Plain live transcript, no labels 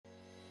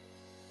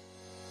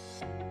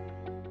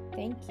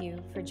Thank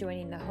you for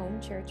joining the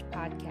Home Church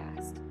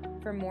Podcast.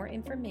 For more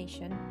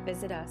information,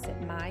 visit us at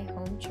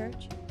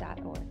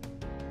myhomechurch.org.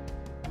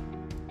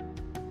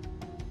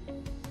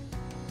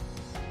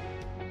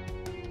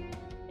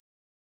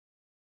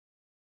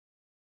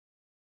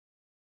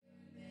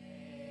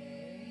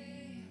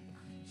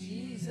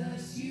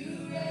 Jesus,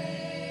 you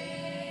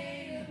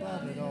reign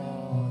above it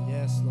all.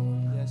 Yes,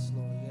 Lord. Yes,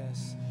 Lord.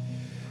 Yes.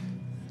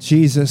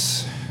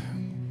 Jesus.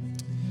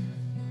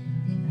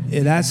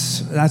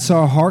 That's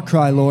our heart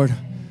cry, Lord.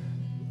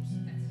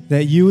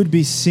 That you would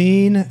be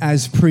seen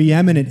as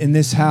preeminent in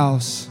this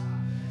house.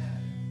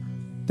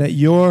 That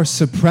your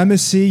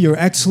supremacy, your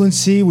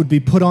excellency would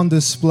be put on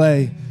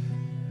display.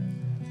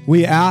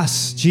 We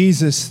ask,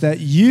 Jesus,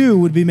 that you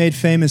would be made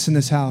famous in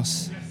this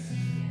house.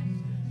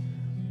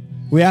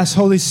 We ask,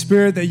 Holy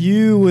Spirit, that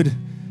you would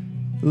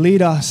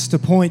lead us to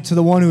point to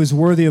the one who is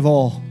worthy of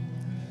all.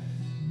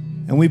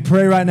 And we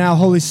pray right now,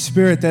 Holy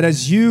Spirit, that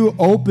as you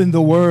open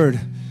the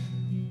word,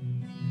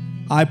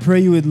 I pray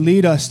you would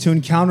lead us to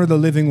encounter the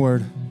living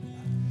word,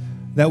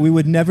 that we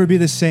would never be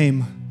the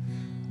same.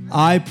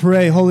 I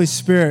pray, Holy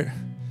Spirit,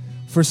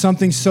 for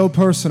something so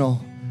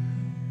personal,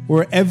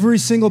 where every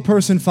single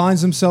person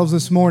finds themselves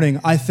this morning.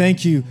 I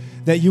thank you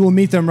that you will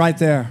meet them right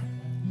there.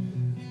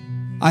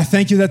 I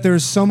thank you that there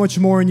is so much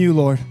more in you,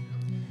 Lord.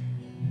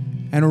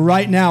 And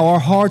right now, our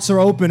hearts are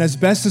open as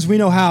best as we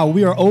know how.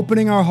 We are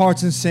opening our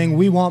hearts and saying,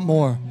 we want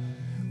more.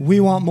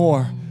 We want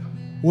more.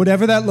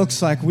 Whatever that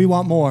looks like, we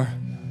want more.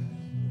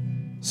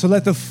 So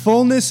let the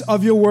fullness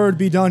of your word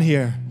be done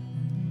here.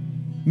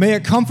 May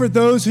it comfort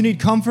those who need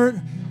comfort.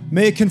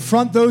 May it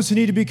confront those who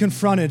need to be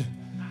confronted.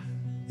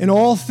 In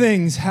all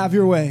things, have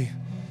your way.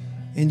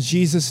 In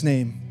Jesus'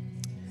 name,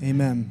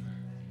 amen.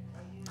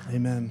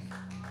 Amen.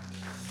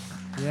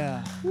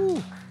 Yeah.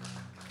 Woo.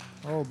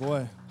 Oh,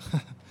 boy.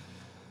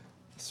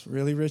 It's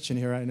really rich in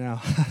here right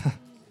now.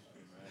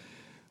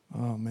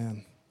 Oh,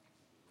 man.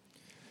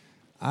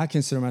 I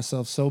consider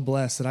myself so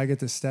blessed that I get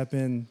to step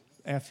in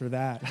after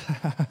that.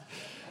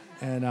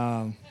 And,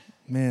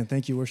 man,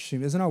 thank you, worship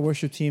team. Isn't our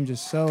worship team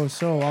just so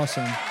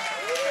awesome?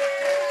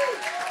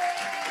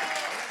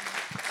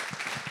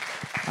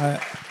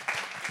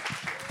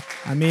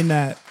 I mean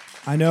that.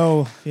 I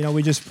know,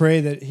 we just pray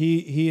that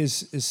he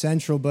is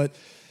central, but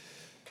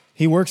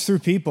he works through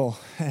people,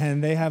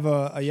 and they have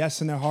a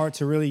yes in their heart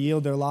to really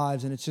yield their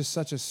lives, and it's just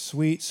such a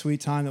sweet,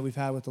 sweet time that we've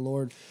had with the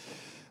Lord.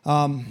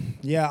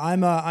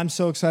 I'm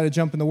so excited to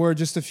jump in the Word.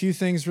 Just a few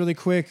things really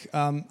quick.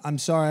 I'm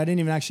sorry, I didn't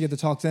even actually get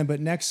to talk to them, but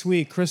next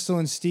week, Crystal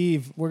and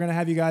Steve, we're going to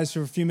have you guys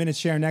for a few minutes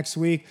share next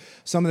week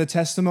some of the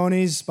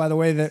testimonies, by the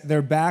way, that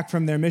they're back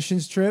from their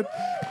missions trip.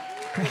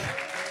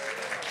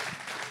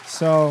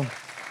 So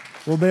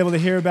we'll be able to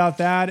hear about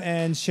that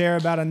and share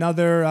about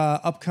another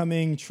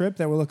upcoming trip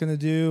that we're looking to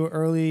do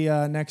early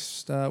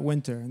next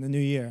winter in the new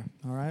year.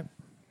 All right?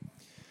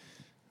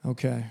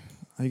 Okay.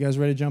 Are you guys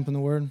ready to jump in the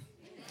Word?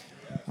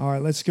 All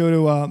right, let's go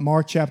to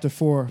Mark chapter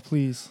 4,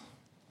 please.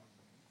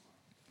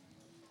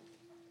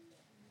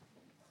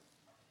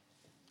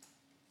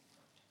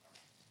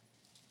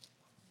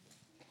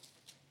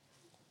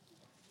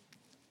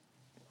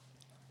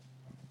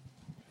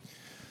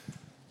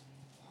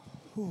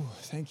 Whew,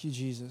 thank you,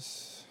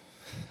 Jesus.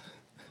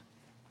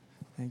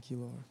 Thank you,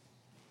 Lord.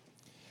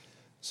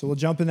 So we'll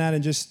jump in that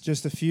in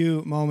just a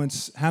few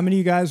moments. How many of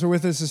you guys were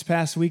with us this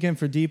past weekend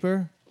for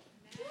Deeper?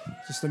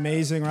 Just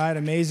amazing, right?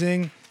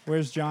 Amazing.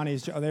 Where's Johnny?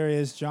 Oh, there he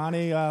is.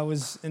 Johnny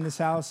was in this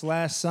house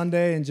last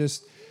Sunday, and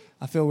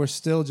I feel we're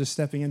still just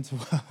stepping into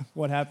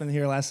what happened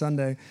here last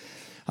Sunday.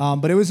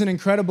 But it was an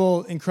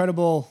incredible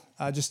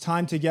just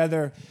time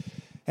together.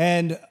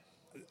 And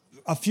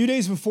a few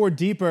days before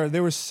Deeper,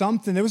 there was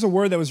a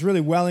word that was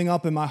really welling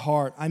up in my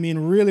heart. I mean,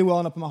 really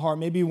welling up in my heart,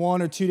 maybe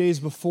 1 or 2 days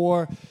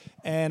before.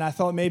 And I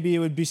thought maybe it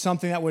would be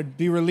something that would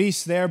be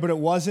released there, but it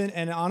wasn't.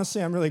 And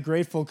honestly, I'm really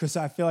grateful because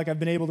I feel like I've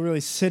been able to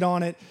really sit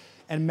on it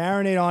and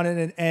marinate on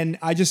it, and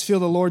I just feel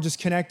the Lord just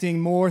connecting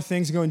more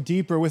things, going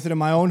deeper with it in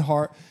my own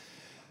heart.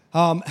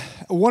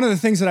 One of the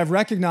things that I've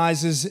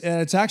recognized is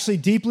it's actually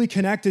deeply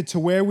connected to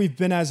where we've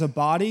been as a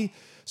body.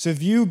 So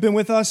if you've been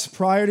with us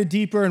prior to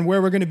Deeper and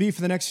where we're going to be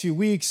for the next few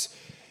weeks,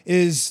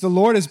 is the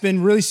Lord has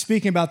been really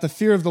speaking about the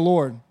fear of the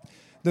Lord.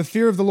 The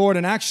fear of the Lord,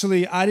 and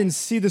actually I didn't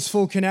see this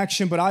full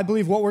connection, but I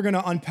believe what we're going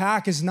to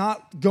unpack is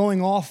not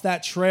going off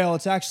that trail.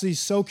 It's actually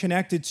so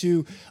connected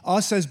to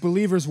us as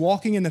believers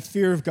walking in the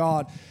fear of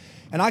God.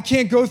 And I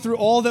can't go through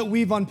all that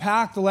we've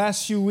unpacked the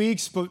last few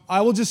weeks, but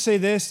I will just say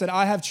this, that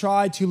I have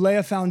tried to lay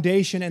a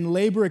foundation and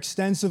labor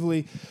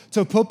extensively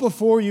to put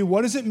before you,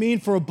 what does it mean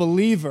for a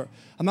believer?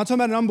 I'm not talking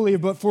about an unbeliever,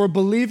 but for a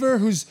believer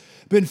who's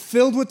been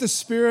filled with the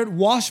Spirit,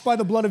 washed by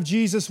the blood of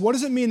Jesus, what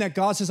does it mean that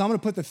God says, I'm going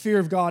to put the fear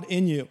of God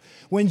in you?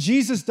 When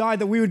Jesus died,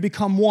 that we would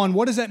become one,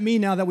 what does that mean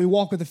now that we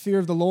walk with the fear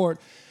of the Lord?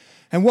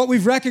 And what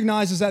we've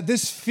recognized is that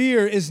this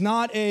fear is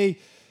not a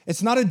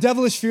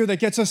devilish fear that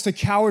gets us to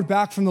cower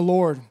back from the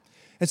Lord.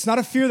 It's not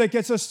a fear that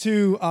gets us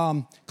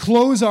to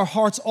close our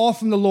hearts off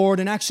from the Lord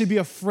and actually be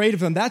afraid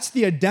of Him. That's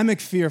the Adamic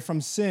fear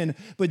from sin,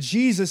 but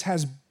Jesus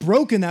has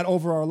broken that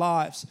over our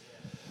lives.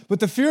 But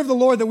the fear of the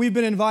Lord that we've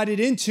been invited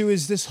into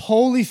is this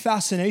holy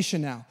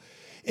fascination now.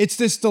 It's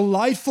this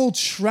delightful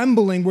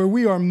trembling where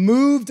we are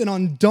moved and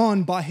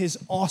undone by his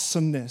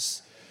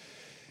awesomeness.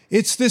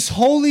 It's this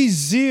holy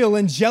zeal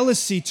and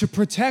jealousy to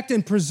protect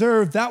and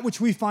preserve that which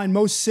we find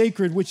most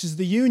sacred, which is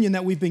the union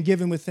that we've been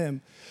given with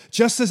him.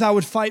 Just as I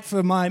would fight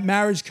for my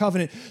marriage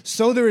covenant,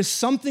 so there is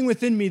something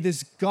within me,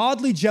 this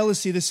godly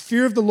jealousy, this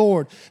fear of the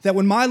Lord, that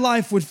when my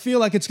life would feel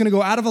like it's going to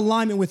go out of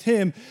alignment with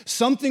him,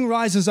 something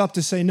rises up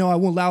to say, no, I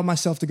won't allow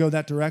myself to go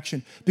that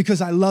direction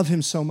because I love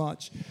him so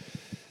much.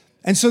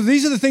 And so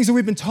these are the things that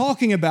we've been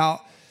talking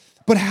about.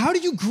 But how do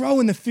you grow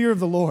in the fear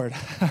of the Lord?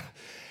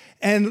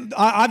 And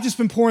I've just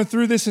been pouring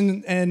through this,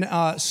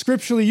 and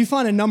scripturally, you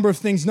find a number of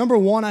things.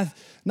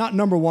 Not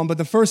number one, but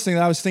the first thing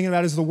that I was thinking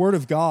about is the Word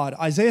of God.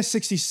 Isaiah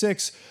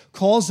 66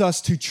 calls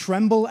us to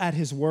tremble at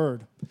His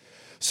Word.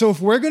 So if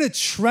we're going to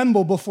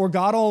tremble before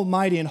God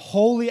Almighty in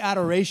holy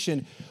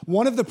adoration,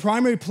 one of the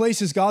primary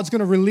places God's going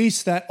to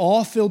release that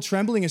awe-filled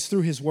trembling is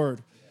through His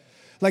Word.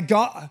 Like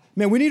God,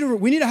 man, we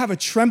need to have a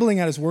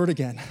trembling at His Word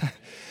again.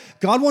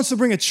 God wants to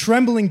bring a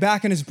trembling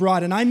back in his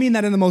bride, and I mean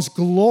that in the most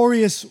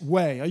glorious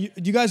way.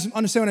 Do you guys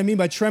understand what I mean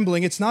by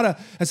trembling? It's not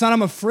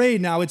I'm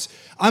afraid now. It's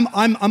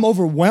I'm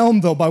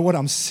overwhelmed though by what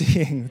I'm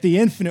seeing, the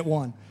infinite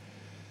one.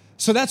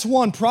 So that's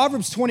one.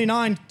 Proverbs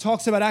 29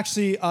 talks about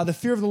actually the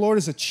fear of the Lord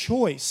is a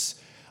choice.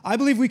 I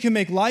believe we can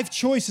make life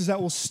choices that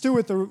will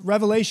steward the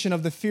revelation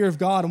of the fear of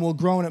God, and we'll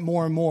grow in it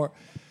more and more.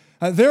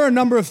 There are a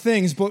number of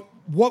things, but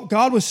what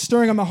God was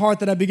stirring on my heart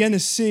that I began to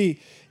see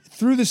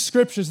through the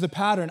scriptures, the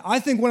pattern. I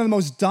think one of the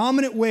most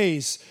dominant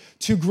ways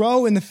to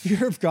grow in the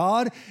fear of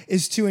God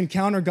is to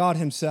encounter God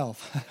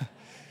himself.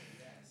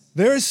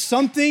 There is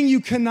something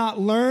you cannot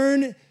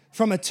learn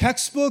from a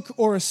textbook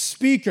or a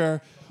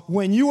speaker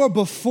when you are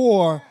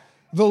before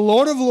the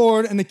Lord of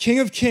Lords and the King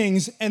of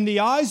Kings, and the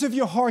eyes of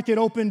your heart get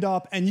opened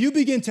up and you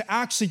begin to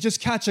actually just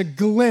catch a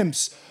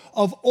glimpse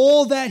of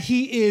all that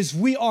he is.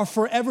 We are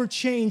forever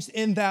changed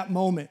in that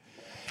moment.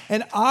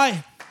 And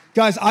I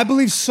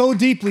believe so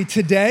deeply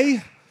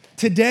today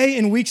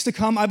and weeks to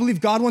come, I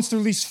believe God wants to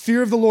release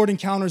fear of the Lord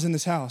encounters in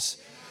this house.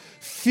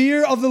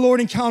 Fear of the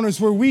Lord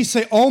encounters where we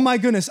say, oh my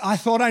goodness, I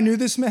thought I knew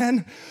this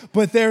man,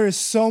 but there is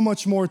so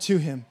much more to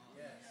him.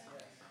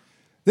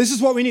 This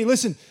is what we need.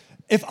 Listen,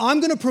 if I'm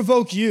going to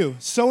provoke you,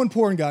 so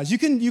important, guys. You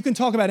can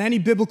talk about any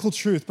biblical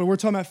truth, but we're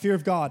talking about fear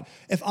of God.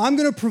 If I'm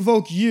going to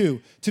provoke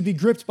you to be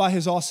gripped by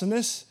his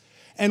awesomeness,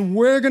 and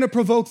we're going to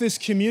provoke this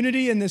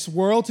community and this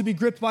world to be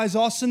gripped by his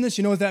awesomeness,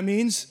 you know what that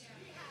means?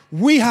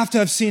 We have to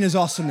have seen his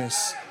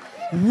awesomeness.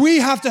 We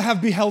have to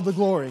have beheld the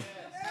glory.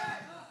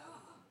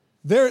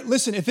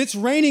 Listen, if it's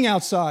raining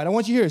outside, I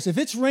want you to hear this. If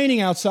it's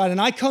raining outside and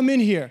I come in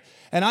here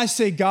and I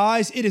say,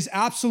 guys, it is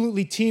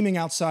absolutely teeming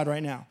outside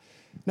right now.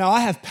 Now,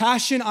 I have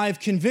passion, I have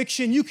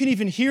conviction. You can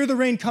even hear the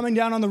rain coming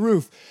down on the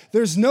roof.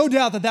 There's no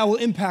doubt that will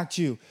impact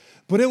you.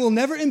 But it will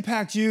never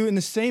impact you in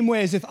the same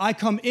way as if I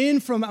come in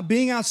from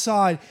being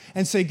outside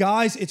and say,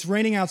 guys, it's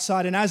raining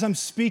outside. And as I'm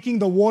speaking,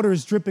 the water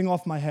is dripping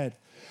off my head.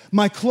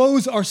 My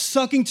clothes are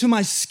sucking to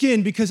my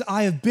skin because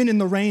I have been in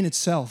the rain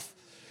itself.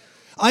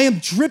 I am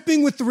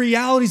dripping with the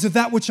realities of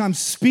that which I'm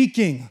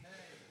speaking.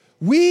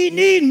 We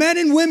need men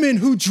and women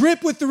who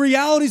drip with the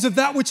realities of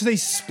that which they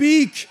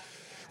speak.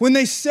 When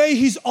they say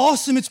he's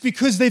awesome, it's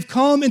because they've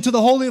come into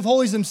the Holy of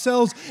Holies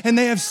themselves and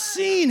they have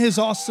seen his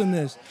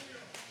awesomeness.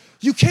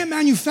 You can't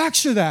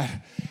manufacture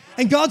that.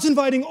 And God's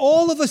inviting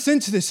all of us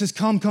into this. Says,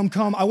 come.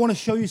 I want to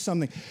show you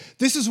something.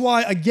 This is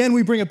why, again,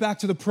 we bring it back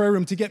to the prayer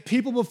room to get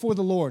people before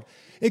the Lord.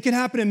 It can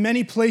happen in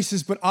many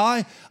places, but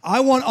I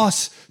want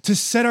us to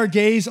set our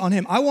gaze on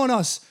him. I want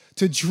us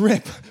to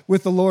drip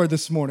with the Lord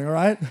this morning, all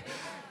right?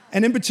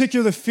 And in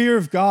particular, the fear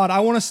of God.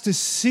 I want us to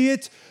see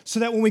it so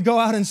that when we go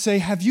out and say,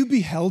 have you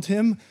beheld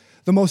him,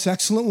 the most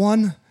excellent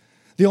one,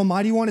 the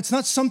almighty one? It's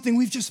not something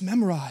we've just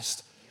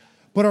memorized,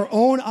 but our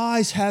own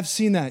eyes have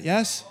seen that,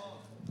 yes?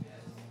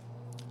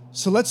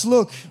 So let's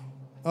look.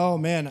 Oh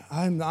man,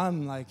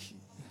 I'm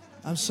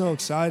so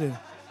excited.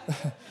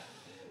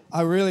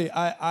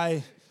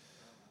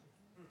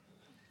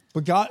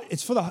 But God,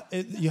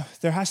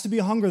 there has to be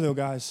a hunger though,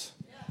 guys.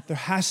 There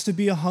has to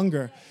be a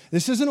hunger.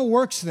 This isn't a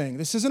works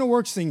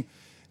thing.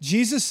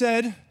 Jesus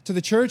said to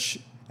the church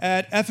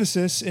at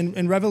Ephesus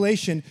in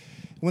Revelation,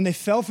 when they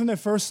fell from their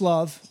first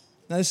love,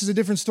 now this is a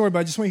different story, but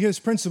I just want to hear this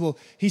principle.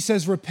 He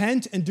says,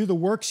 repent and do the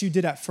works you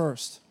did at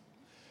first.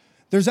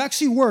 There's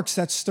actually works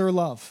that stir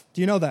love.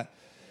 Do you know that?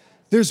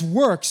 There's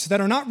works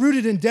that are not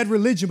rooted in dead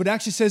religion, but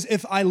actually says,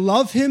 if I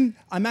love him,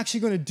 I'm actually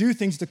going to do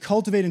things to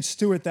cultivate and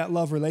steward that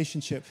love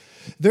relationship.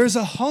 There's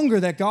a hunger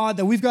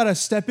that we've got to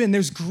step in.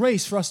 There's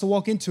grace for us to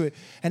walk into it.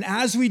 And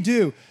as we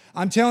do,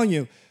 I'm telling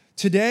you,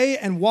 today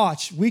and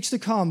watch, weeks to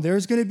come,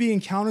 there's going to be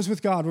encounters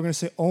with God. We're going to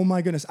say, oh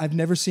my goodness, I've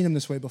never seen him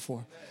this way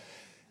before.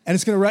 And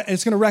it's going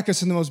to wreck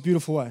us in the most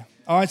beautiful way.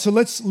 All right, so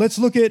let's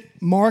look at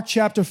Mark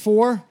chapter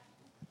 4.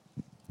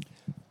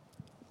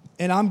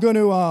 And I'm not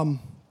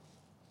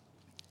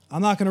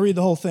going to read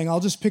the whole thing.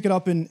 I'll just pick it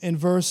up in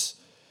verse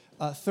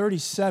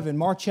 37,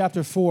 Mark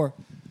chapter 4.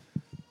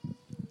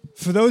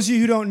 For those of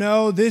you who don't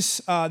know,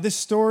 this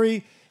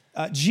story,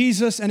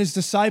 Jesus and his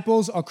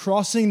disciples are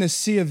crossing the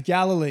Sea of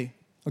Galilee,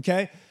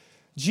 okay?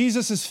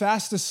 Jesus is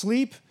fast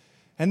asleep,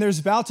 and there's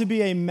about to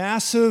be a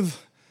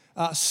massive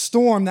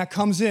storm that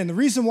comes in. The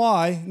reason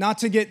why, not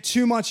to get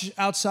too much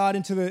outside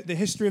into the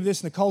history of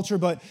this and the culture,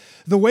 but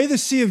the way the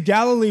Sea of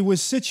Galilee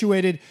was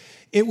situated,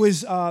 it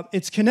was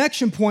its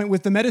connection point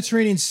with the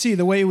Mediterranean Sea,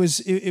 the way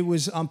it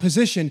was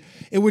positioned,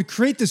 it would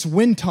create this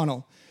wind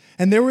tunnel.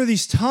 And there were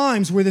these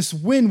times where this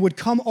wind would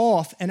come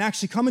off and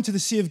actually come into the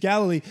Sea of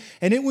Galilee,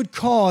 and it would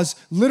cause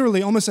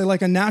literally almost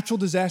like a natural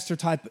disaster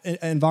type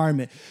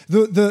environment.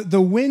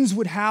 The winds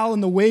would howl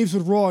and the waves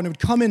would roar, and it would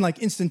come in like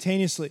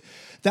instantaneously.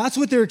 That's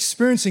what they're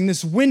experiencing.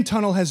 This wind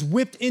tunnel has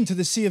whipped into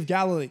the Sea of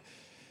Galilee.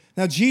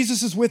 Now,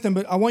 Jesus is with them,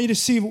 but I want you to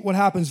see what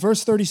happens.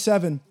 Verse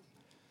 37.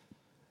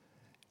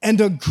 And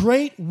a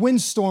great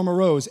windstorm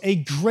arose, a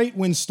great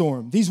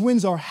windstorm. These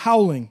winds are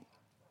howling.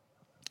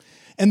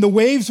 And the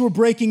waves were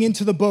breaking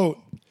into the boat,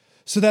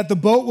 so that the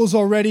boat was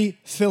already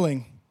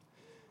filling.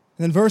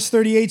 And then verse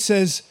 38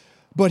 says,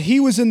 but he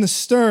was in the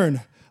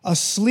stern,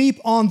 asleep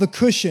on the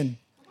cushion.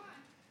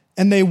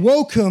 And they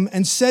woke him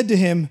and said to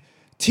him,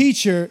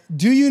 Teacher,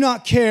 do you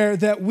not care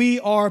that we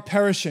are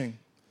perishing?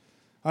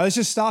 Let's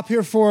just stop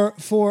here for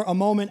a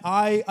moment.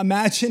 I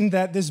imagine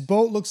that this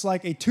boat looks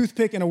like a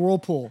toothpick in a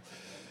whirlpool.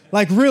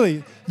 Like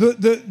really,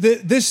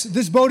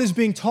 this boat is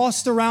being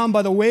tossed around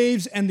by the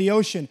waves and the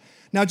ocean.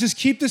 Now, just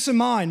keep this in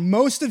mind.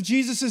 Most of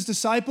Jesus'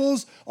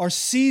 disciples are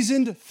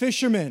seasoned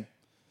fishermen.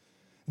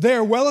 They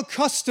are well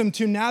accustomed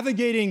to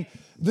navigating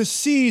the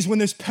seas when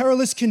there's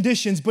perilous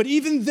conditions, but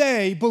even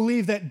they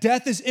believe that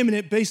death is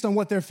imminent based on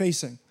what they're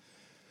facing,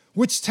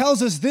 which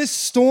tells us this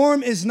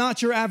storm is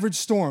not your average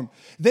storm.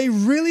 They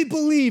really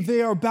believe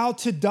they are about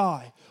to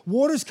die.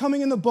 Water's coming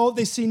in the boat.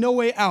 They see no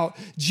way out.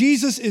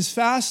 Jesus is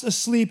fast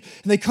asleep,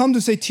 and they come to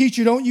say,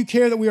 Teacher, don't you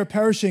care that we are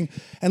perishing?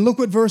 And look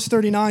what verse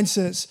 39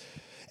 says.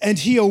 And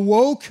he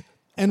awoke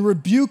and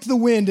rebuked the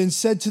wind and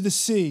said to the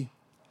sea,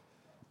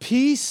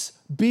 Peace,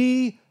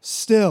 be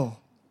still.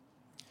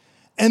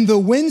 And the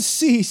wind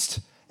ceased,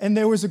 and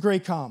there was a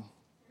great calm.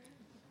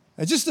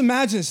 Now just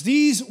imagine this.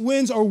 These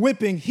winds are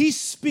whipping. He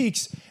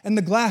speaks, and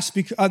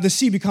the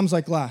sea becomes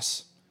like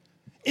glass.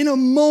 In a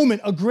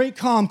moment, a great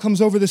calm comes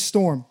over the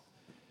storm.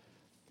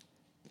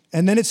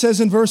 And then it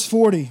says in verse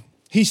 40,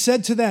 he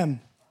said to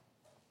them,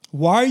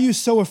 Why are you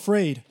so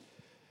afraid?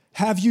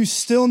 Have you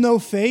still no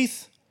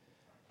faith?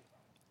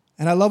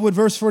 And I love what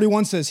verse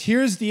 41 says.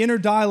 Here's the inner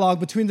dialogue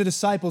between the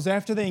disciples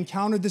after they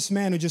encountered this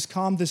man who just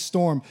calmed this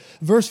storm.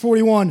 Verse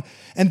 41,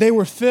 and they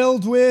were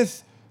filled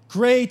with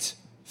great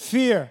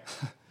fear.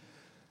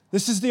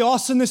 This is the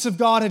awesomeness of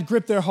God had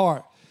gripped their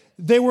heart.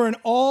 They were in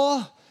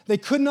awe. They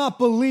could not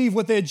believe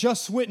what they had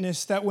just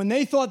witnessed, that when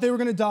they thought they were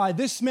going to die,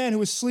 this man who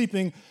was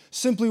sleeping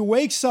simply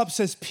wakes up,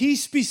 says,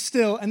 Peace be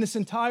still, and this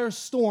entire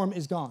storm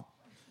is gone.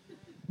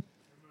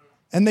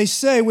 And they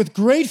say, with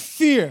great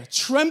fear,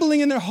 trembling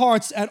in their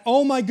hearts at,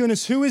 oh my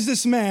goodness, who is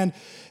this man?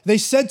 They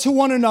said to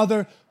one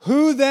another,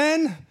 Who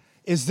then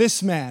is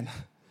this man,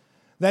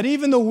 that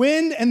even the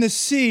wind and the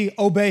sea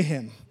obey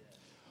him?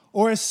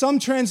 Or as some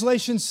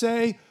translations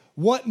say,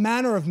 what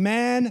manner of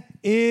man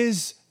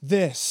is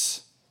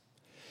this?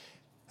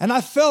 And I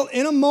felt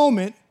in a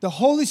moment, the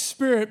Holy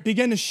Spirit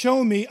began to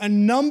show me a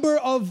number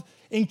of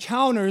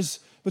encounters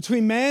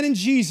between man and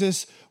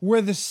Jesus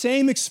where the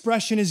same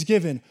expression is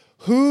given.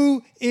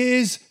 Who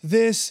is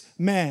this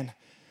man?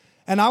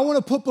 And I want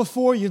to put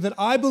before you that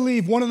I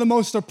believe one of the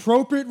most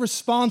appropriate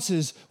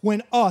responses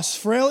when us,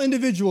 frail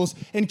individuals,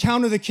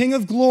 encounter the King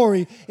of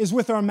Glory is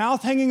with our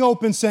mouth hanging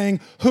open saying,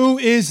 Who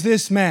is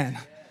this man?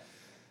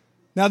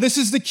 Now, this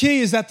is the key,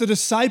 is that the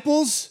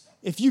disciples,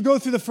 if you go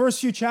through the first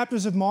few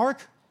chapters of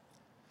Mark,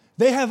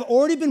 they have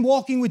already been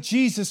walking with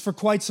Jesus for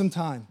quite some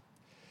time.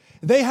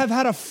 They have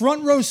had a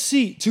front row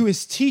seat to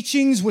his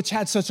teachings, which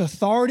had such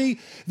authority.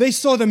 They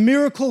saw the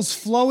miracles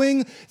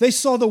flowing. They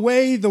saw the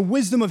way the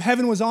wisdom of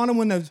heaven was on him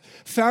when the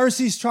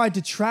Pharisees tried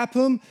to trap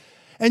him.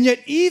 And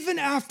yet, even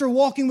after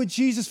walking with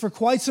Jesus for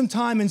quite some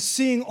time and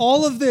seeing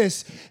all of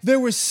this, there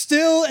was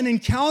still an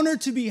encounter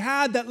to be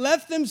had that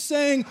left them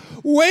saying,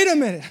 wait a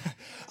minute,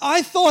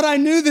 I thought I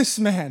knew this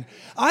man.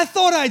 I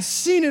thought I'd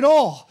seen it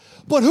all.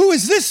 But who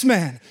is this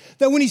man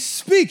that when he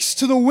speaks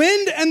to the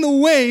wind and the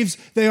waves,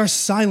 they are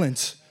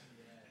silent?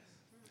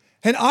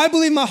 And I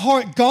believe in my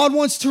heart, God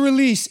wants to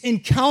release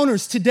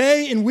encounters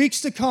today and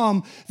weeks to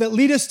come that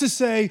lead us to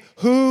say,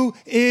 Who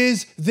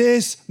is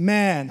this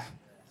man?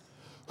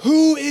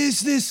 Who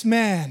is this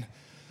man?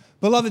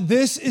 Beloved,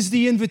 this is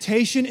the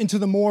invitation into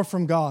the more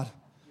from God.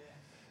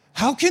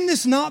 How can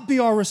this not be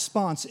our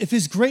response if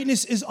his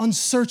greatness is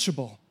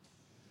unsearchable?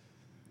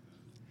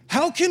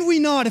 How can we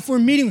not, if we're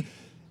meeting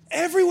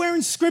everywhere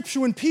in Scripture,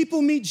 when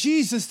people meet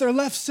Jesus, they're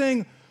left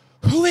saying,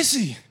 Who is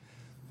he?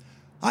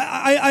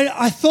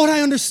 I thought I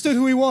understood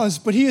who he was,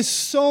 but he is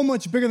so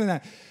much bigger than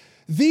that.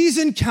 These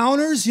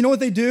encounters, you know what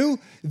they do?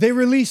 They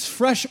release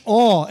fresh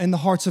awe in the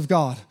hearts of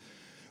God.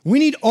 We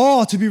need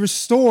awe to be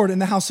restored in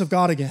the house of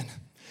God again.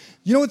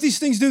 You know what these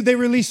things do? They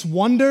release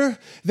wonder.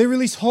 They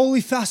release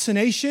holy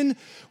fascination.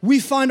 We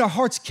find our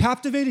hearts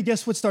captivated.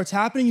 Guess what starts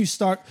happening? You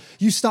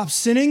stop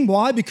sinning.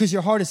 Why? Because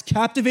your heart is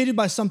captivated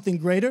by something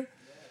greater.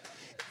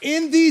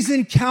 In these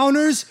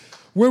encounters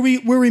where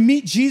we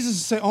meet Jesus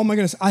and say, oh my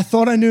goodness, I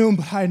thought I knew him,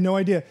 but I had no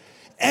idea.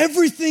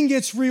 Everything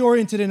gets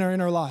reoriented in our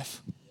inner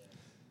life.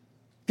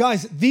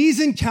 Guys,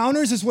 these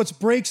encounters is what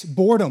breaks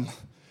boredom.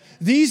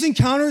 These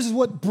encounters is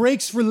what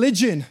breaks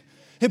religion.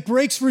 It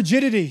breaks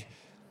rigidity.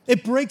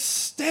 It breaks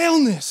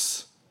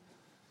staleness.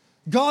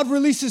 God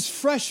releases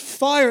fresh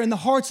fire in the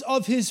hearts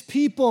of his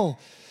people.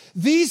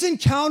 These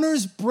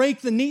encounters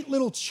break the neat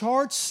little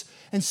charts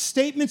and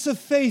statements of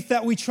faith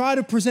that we try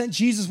to present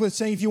Jesus with,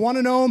 saying, if you want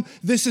to know him,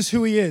 this is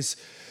who he is.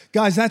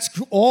 Guys,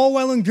 that's all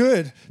well and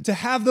good to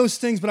have those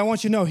things, but I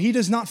want you to know, he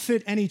does not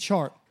fit any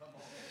chart.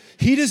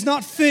 He does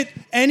not fit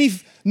any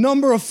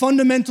number of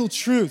fundamental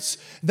truths.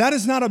 That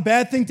is not a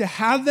bad thing to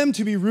have them,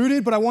 to be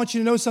rooted, but I want you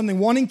to know something.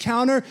 One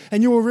encounter,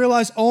 and you will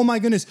realize, oh my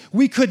goodness,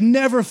 we could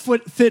never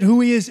fit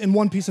who he is in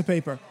one piece of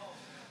paper.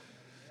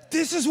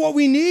 This is what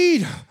we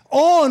need.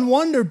 Awe and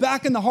wonder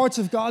back in the hearts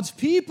of God's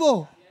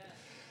people.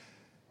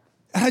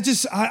 And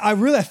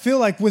I feel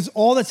like with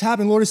all that's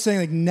happening, the Lord is saying,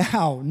 like,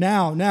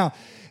 now.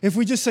 If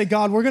we just say,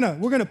 God, we're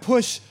gonna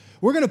push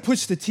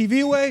the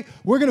TV away,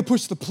 we're gonna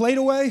push the plate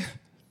away,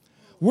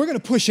 we're gonna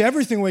push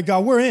everything away,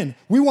 God, we're in.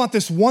 We want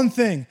this one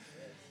thing.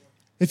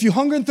 If you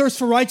hunger and thirst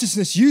for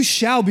righteousness, you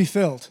shall be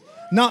filled.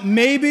 Not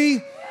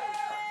maybe,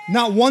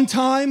 not one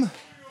time,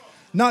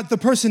 not the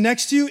person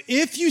next to you.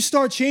 If you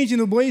start changing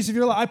the ways of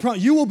your life, I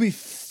promise you will be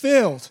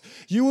filled.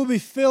 You will be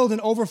filled and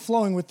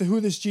overflowing with who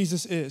this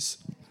Jesus is.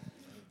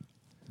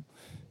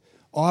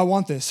 Oh, I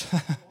want this.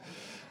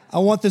 I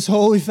want this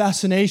holy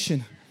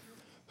fascination.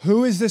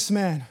 Who is this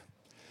man?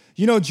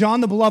 You know,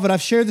 John the Beloved,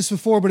 I've shared this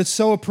before, but it's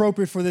so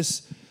appropriate for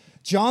this.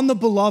 John the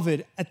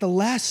Beloved, at the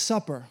Last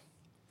Supper,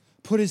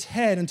 put his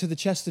head into the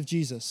chest of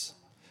Jesus.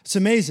 It's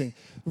amazing.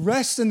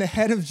 Rest in the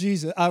head of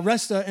Jesus,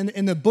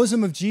 in the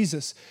bosom of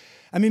Jesus.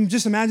 I mean,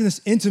 just imagine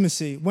this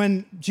intimacy.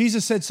 When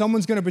Jesus said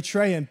someone's going to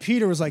betray him,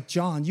 Peter was like,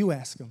 John, you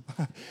ask him.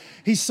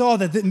 He saw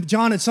that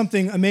John had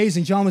something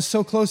amazing. John was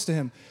so close to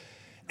him.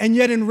 And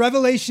yet in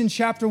Revelation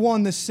chapter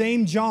 1, the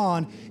same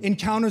John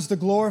encounters the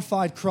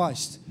glorified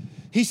Christ.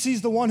 He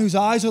sees the one whose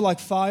eyes are like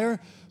fire,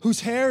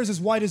 whose hair is as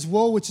white as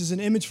wool, which is an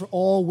image for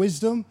all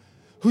wisdom,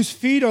 whose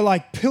feet are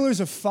like pillars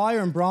of fire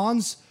and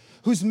bronze,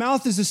 whose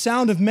mouth is the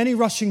sound of many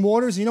rushing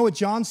waters. You know what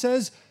John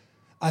says?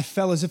 I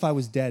fell as if I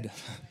was dead.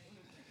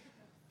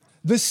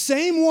 The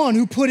same one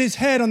who put his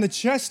head on the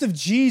chest of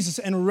Jesus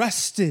and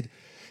rested,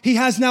 he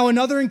has now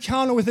another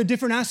encounter with a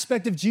different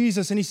aspect of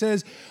Jesus, and he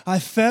says, I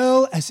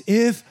fell as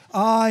if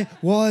I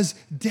was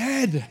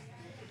dead.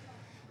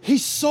 He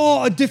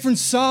saw a different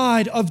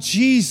side of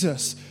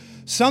Jesus.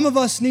 Some of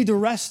us need to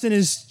rest in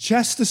his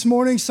chest this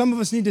morning. Some of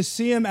us need to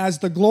see him as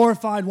the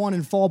glorified one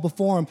and fall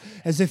before him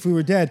as if we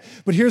were dead.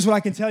 But here's what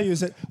I can tell you is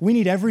that we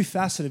need every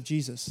facet of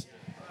Jesus.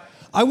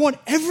 I want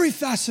every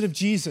facet of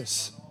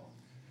Jesus.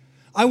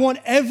 I want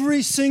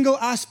every single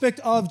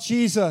aspect of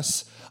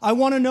Jesus. I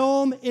want to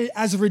know him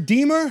as a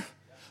redeemer,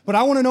 but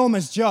I want to know him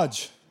as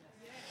judge.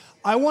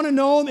 I want to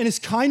know him in his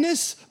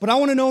kindness, but I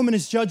want to know him in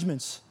his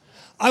judgments.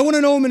 I want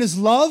to know him in his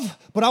love,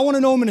 but I want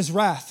to know him in his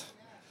wrath.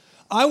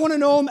 I want to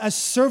know him as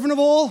servant of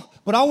all,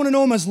 but I want to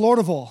know him as Lord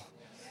of all.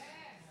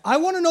 I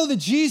want to know the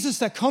Jesus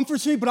that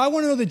comforts me, but I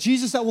want to know the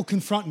Jesus that will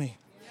confront me.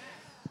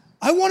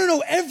 I want to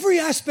know every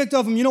aspect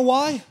of him. You know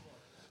why?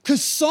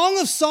 Because Song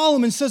of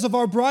Solomon says of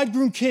our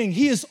bridegroom king,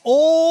 he is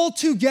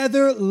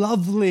altogether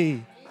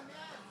lovely.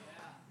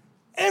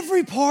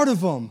 Every part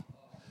of him.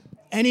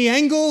 Any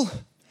angle,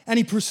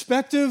 any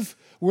perspective,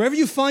 wherever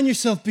you find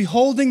yourself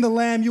beholding the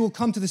Lamb, you will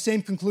come to the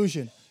same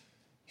conclusion.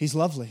 He's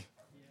lovely.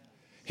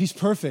 He's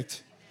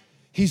perfect.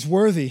 He's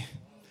worthy.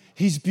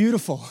 He's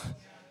beautiful.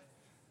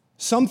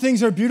 Some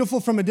things are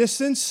beautiful from a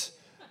distance,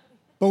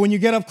 but when you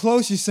get up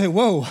close, you say,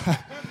 whoa,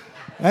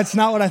 that's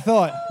not what I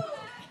thought.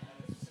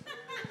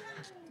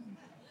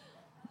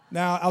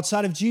 Now,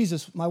 outside of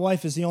Jesus, my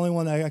wife is the only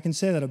one that I can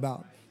say that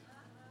about.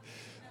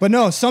 But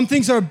no, some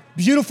things are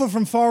beautiful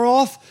from far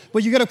off,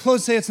 but you get up close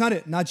and say, it's not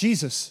it, not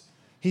Jesus.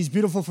 He's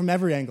beautiful from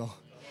every angle.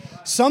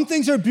 Some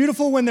things are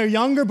beautiful when they're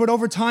younger, but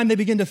over time they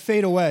begin to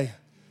fade away.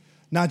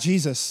 Not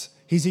Jesus.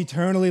 He's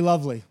eternally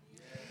lovely.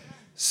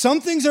 Some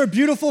things are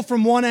beautiful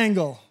from one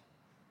angle,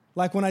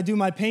 like when I do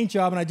my paint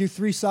job and I do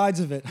 3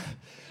 sides of it.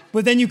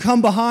 But then you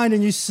come behind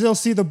and you still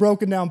see the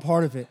broken down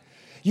part of it.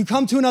 You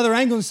come to another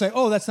angle and say,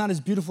 oh, that's not as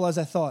beautiful as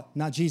I thought.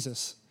 Not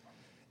Jesus.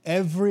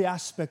 Every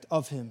aspect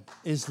of him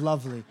is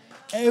lovely.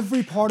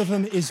 Every part of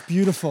him is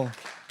beautiful.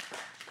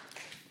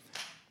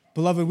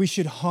 Beloved, we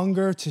should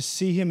hunger to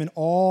see him in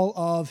all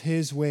of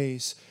his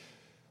ways.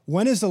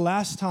 When is the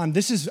last time,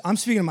 I'm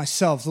speaking to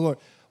myself, the Lord,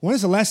 when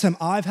is the last time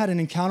I've had an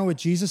encounter with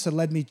Jesus that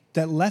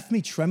left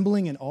me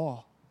trembling in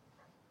awe?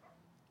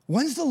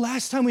 When's the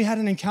last time we had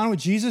an encounter with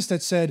Jesus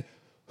that said,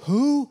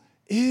 who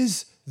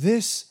is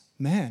this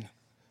man?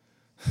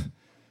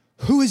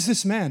 Who is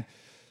this man?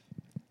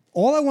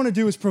 All I want to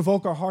do is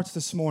provoke our hearts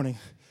this morning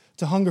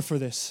to hunger for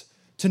this,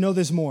 to know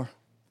there's more.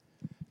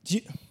 Do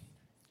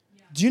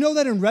you know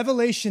that in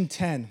Revelation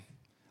 10,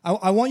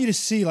 I want you to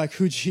see like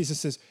who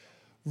Jesus is.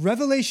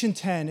 Revelation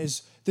 10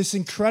 is this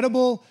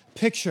incredible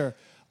picture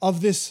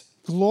of this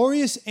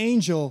glorious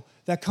angel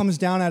that comes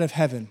down out of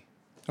heaven,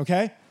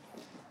 okay?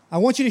 I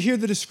want you to hear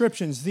the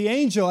descriptions. The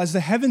angel, as the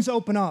heavens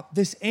open up,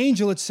 this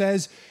angel, it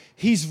says,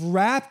 he's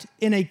wrapped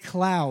in a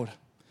cloud.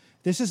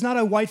 This is not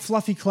a white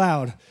fluffy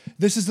cloud.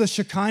 This is the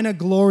Shekinah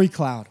glory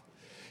cloud.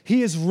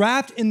 He is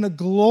wrapped in the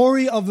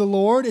glory of the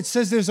Lord. It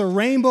says there's a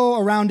rainbow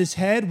around his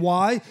head.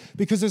 Why?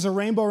 Because there's a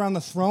rainbow around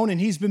the throne,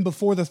 and he's been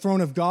before the throne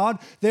of God.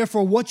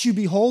 Therefore, what you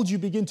behold, you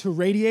begin to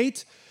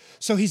radiate.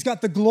 So he's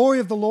got the glory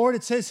of the Lord.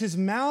 It says his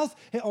mouth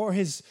or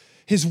his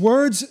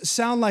words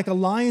sound like a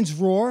lion's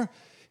roar.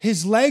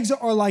 His legs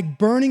are like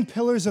burning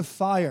pillars of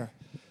fire.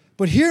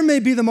 But here may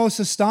be the most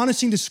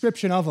astonishing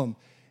description of him.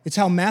 It's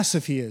how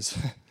massive he is.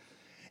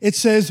 It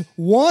says,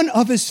 one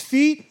of his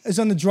feet is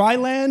on the dry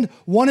land,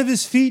 one of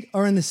his feet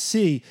are in the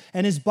sea,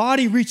 and his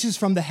body reaches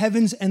from the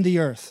heavens and the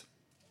earth.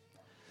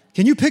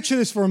 Can you picture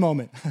this for a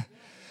moment?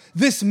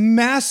 This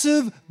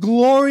massive,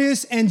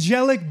 glorious,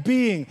 angelic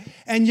being.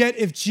 And yet,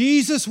 if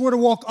Jesus were to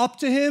walk up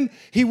to him,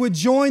 he would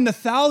join the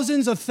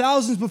thousands of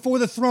thousands before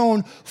the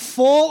throne,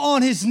 fall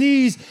on his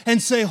knees,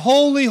 and say,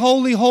 holy,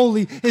 holy,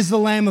 holy is the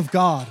Lamb of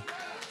God.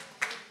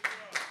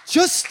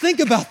 Just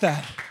think about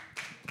that.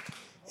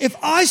 If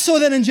I saw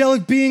that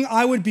angelic being,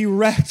 I would be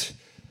wrecked.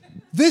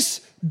 This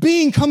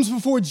being comes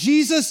before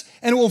Jesus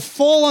and it will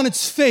fall on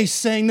its face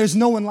saying, there's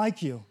no one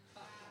like you.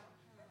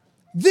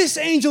 This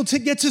angel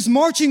gets his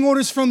marching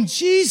orders from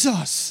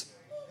Jesus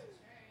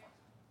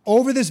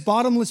over this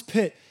bottomless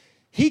pit.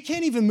 He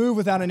can't even move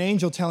without an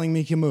angel telling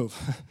me he can move.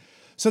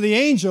 So the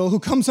angel who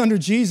comes under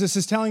Jesus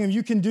is telling him,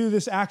 you can do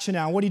this action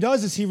now. What he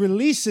does is he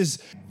releases,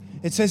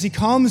 it says he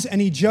comes and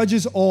he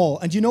judges all.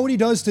 And do you know what he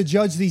does to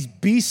judge these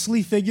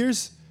beastly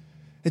figures?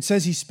 It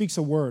says he speaks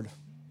a word.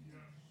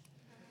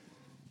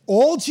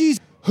 All Jesus,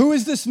 who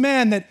is this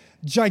man that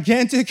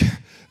gigantic,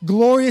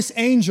 glorious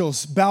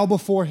angels bow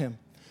before him?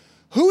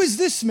 Who is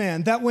this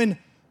man that when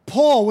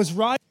Paul was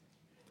riding,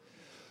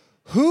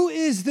 who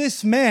is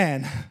this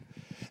man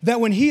that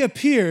when he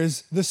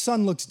appears, the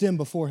sun looks dim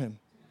before him?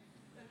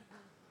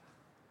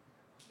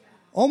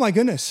 Oh my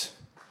goodness.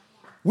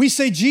 We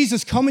say,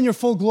 Jesus, come in your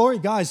full glory.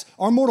 Guys,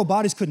 our mortal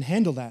bodies couldn't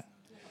handle that.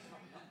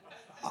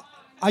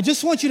 I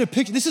just want you to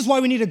picture, this is why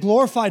we need a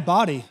glorified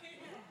body.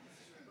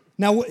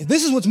 Now,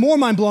 this is what's more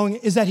mind-blowing,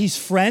 is that he's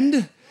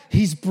friend,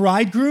 he's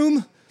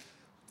bridegroom.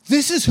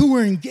 This is who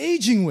we're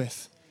engaging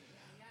with.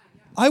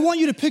 I want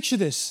you to picture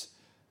this.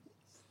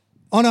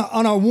 On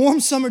a warm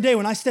summer day,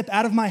 when I step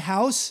out of my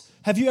house,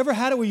 have you ever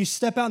had it where you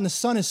step out and the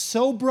sun is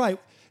so bright,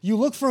 you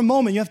look for a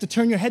moment, you have to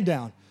turn your head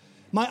down.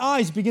 My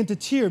eyes begin to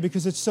tear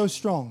because it's so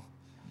strong.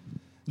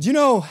 Do you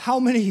know how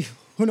many,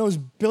 who knows,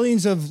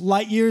 billions of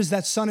light years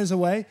that sun is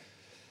away?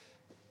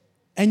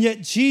 And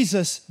yet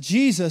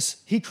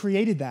Jesus, he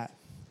created that.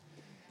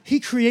 He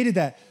created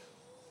that.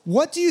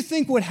 What do you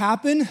think would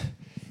happen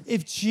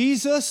if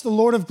Jesus, the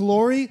Lord of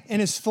glory, in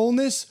his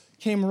fullness,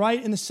 came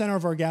right in the center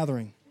of our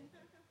gathering?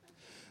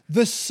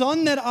 The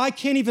sun that I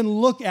can't even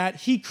look at,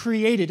 he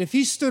created. If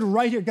he stood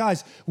right here,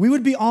 guys, we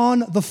would be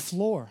on the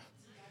floor.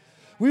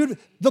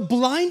 The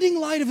blinding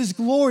light of his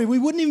glory, we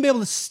wouldn't even be able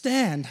to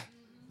stand.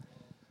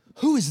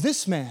 Who is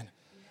this man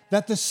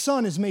that the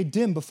sun is made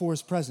dim before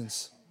his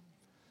presence?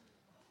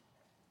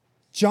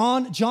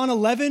 John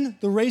 11,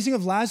 the raising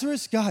of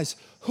Lazarus. Guys,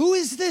 who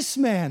is this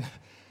man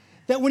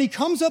that when he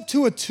comes up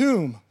to a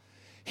tomb,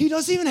 he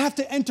doesn't even have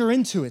to enter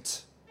into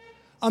it?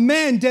 A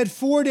man dead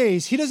 4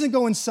 days, he doesn't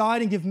go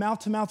inside and give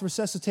mouth-to-mouth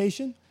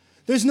resuscitation.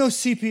 There's no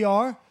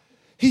CPR.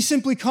 He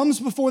simply comes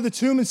before the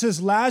tomb and says,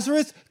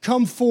 Lazarus,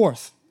 come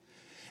forth.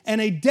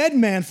 And a dead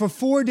man for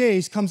 4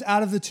 days comes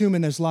out of the tomb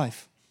and there's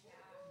life.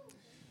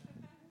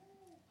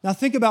 Now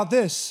think about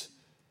this.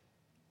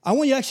 I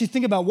want you to actually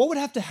think about what would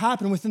have to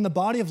happen within the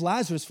body of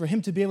Lazarus for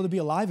him to be able to be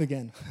alive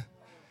again.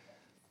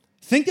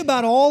 Think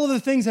about all of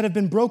the things that have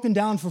been broken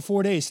down for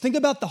 4 days. Think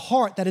about the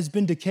heart that has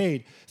been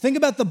decayed. Think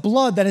about the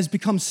blood that has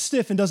become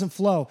stiff and doesn't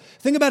flow.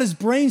 Think about his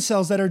brain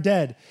cells that are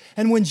dead.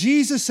 And when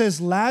Jesus says,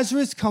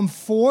 Lazarus, come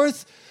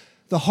forth,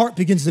 the heart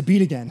begins to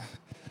beat again.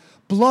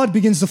 Blood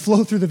begins to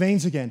flow through the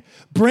veins again.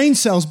 Brain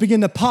cells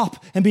begin to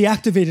pop and be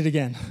activated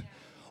again.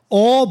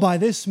 All by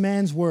this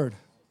man's word.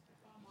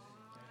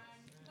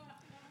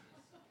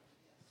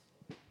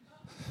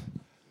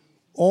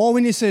 All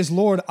we need to say is,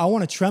 Lord, I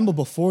want to tremble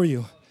before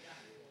you.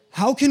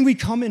 How can we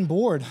come in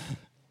bored?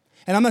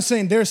 And I'm not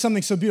saying there's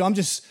something so beautiful.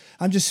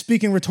 I'm just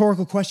speaking a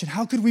rhetorical question.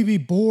 How could we be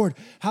bored?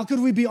 How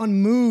could we be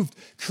unmoved?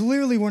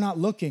 Clearly, we're not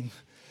looking.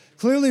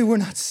 Clearly, we're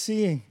not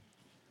seeing.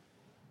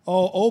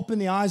 Oh, open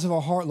the eyes of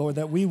our heart, Lord,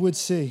 that we would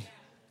see.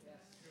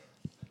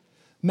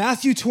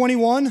 Matthew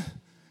 21,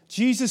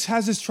 Jesus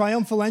has his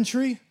triumphal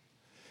entry.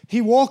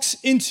 He walks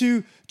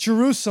into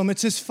Jerusalem.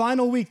 It's his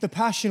final week, the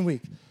Passion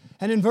Week.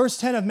 And in verse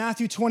 10 of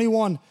Matthew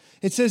 21,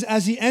 it says,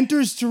 as he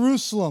enters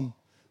Jerusalem,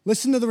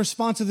 listen to the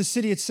response of the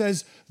city. It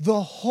says,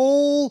 the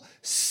whole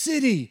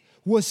city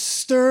was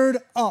stirred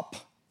up.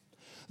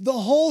 The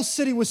whole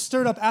city was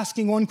stirred up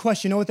asking one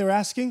question. You know what they were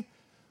asking?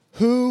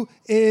 Who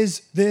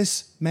is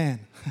this man?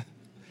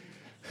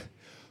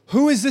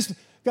 Who is this?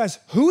 Guys,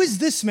 who is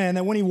this man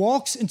that when he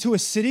walks into a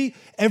city,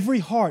 every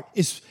heart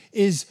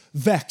is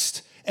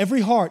vexed,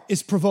 every heart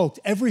is provoked,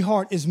 every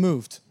heart is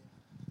moved?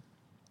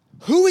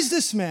 Who is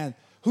this man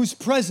whose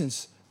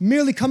presence,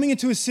 merely coming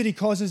into a city,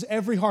 causes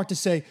every heart to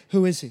say,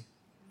 who is he?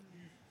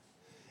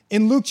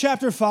 In Luke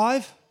chapter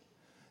 5,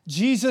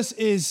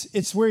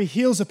 it's where he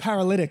heals a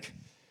paralytic.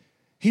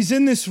 He's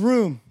in this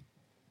room.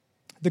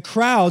 The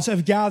crowds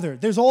have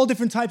gathered. There's all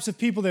different types of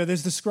people there.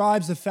 There's the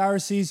scribes, the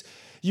Pharisees.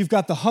 You've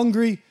got the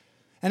hungry.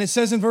 And it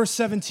says in verse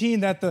 17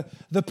 that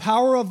the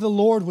power of the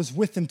Lord was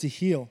with him to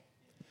heal.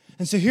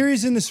 And so here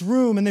he's in this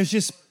room, and there's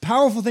just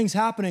powerful things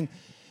happening.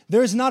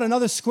 There's not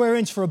another square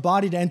inch for a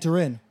body to enter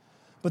in.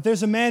 But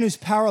there's a man who's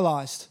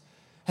paralyzed,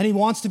 and he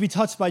wants to be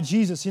touched by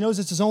Jesus. He knows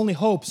it's his only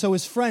hope. So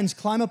his friends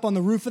climb up on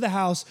the roof of the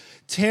house,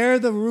 tear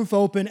the roof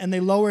open, and they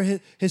lower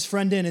his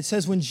friend in. It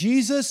says, when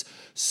Jesus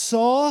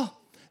saw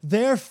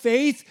their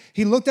faith,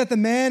 he looked at the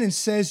man and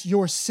says,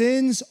 your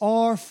sins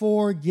are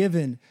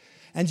forgiven.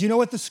 And do you know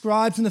what the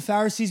scribes and the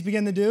Pharisees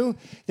began to do?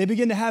 They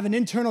began to have an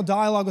internal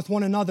dialogue with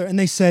one another, and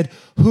they said,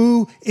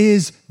 who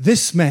is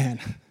this man?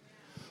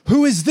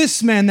 Who is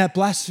this man that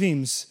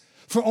blasphemes?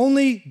 For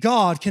only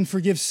God can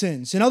forgive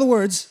sins. In other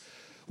words,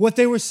 what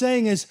they were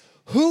saying is,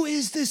 who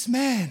is this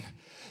man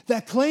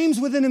that claims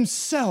within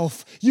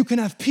himself you can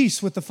have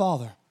peace with the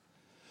Father?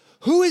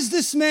 Who is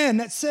this man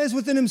that says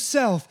within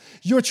himself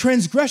your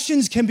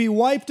transgressions can be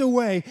wiped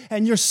away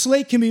and your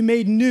slate can be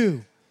made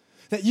new,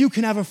 that you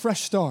can have a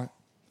fresh start?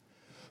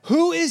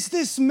 Who is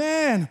this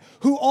man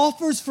who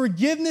offers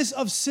forgiveness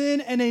of sin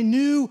and a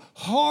new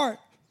heart?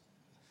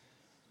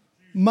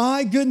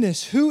 My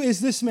goodness, who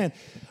is this man?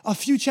 A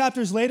few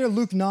chapters later,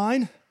 Luke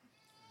 9,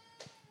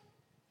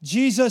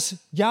 Jesus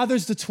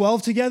gathers the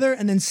 12 together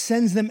and then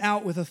sends them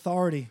out with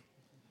authority.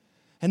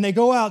 And they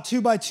go out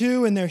 2 by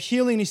 2 and they're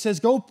healing. He says,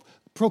 go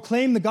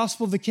proclaim the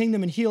gospel of the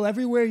kingdom and heal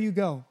everywhere you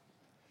go.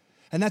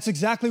 And that's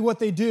exactly what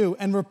they do.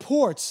 And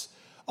reports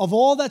of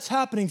all that's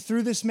happening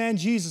through this man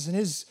Jesus and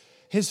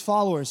his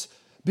followers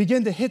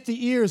begin to hit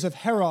the ears of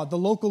Herod, the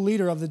local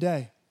leader of the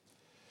day.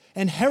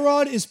 And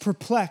Herod is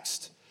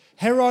perplexed.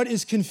 Herod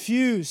is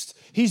confused.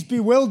 He's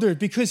bewildered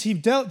because he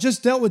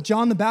just dealt with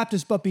John the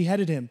Baptist but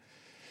beheaded him.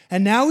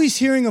 And now he's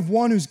hearing of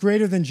one who's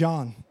greater than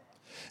John.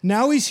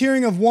 Now he's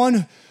hearing of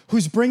one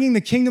who's bringing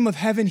the kingdom of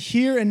heaven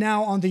here and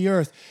now on the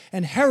earth.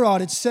 And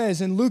Herod, it says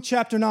in Luke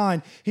chapter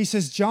 9, he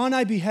says, John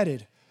I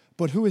beheaded,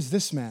 but who is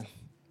this man?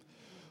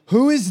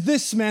 Who is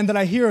this man that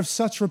I hear of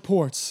such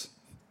reports?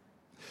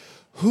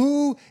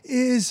 Who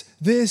is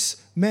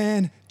this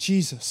man,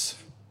 Jesus?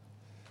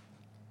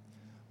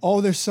 Oh,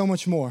 there's so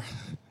much more.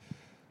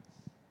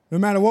 No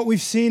matter what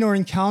we've seen or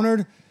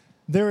encountered,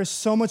 there is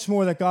so much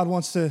more that God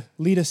wants to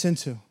lead us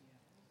into.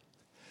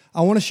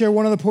 I want to share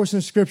one other portion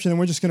of Scripture, and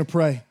we're just going to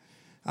pray.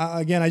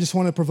 Again, I just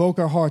want to provoke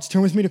our hearts.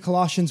 Turn with me to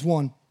Colossians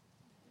 1,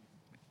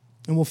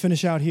 and we'll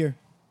finish out here.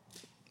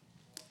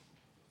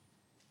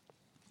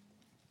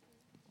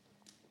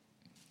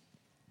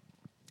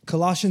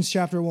 Colossians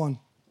chapter 1.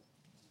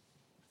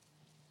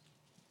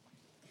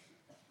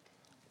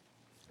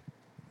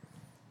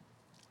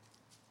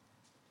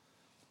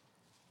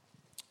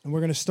 And we're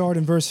going to start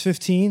in verse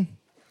 15.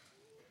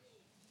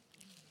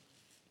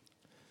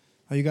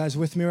 Are you guys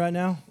with me right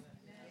now?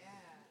 Yeah.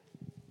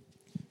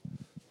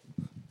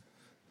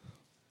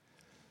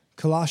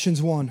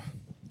 Colossians 1.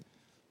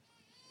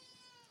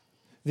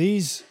 We're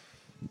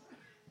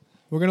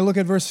going to look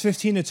at verse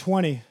 15 to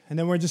 20, and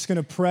then we're just going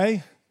to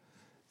pray,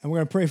 and we're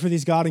going to pray for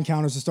these God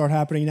encounters to start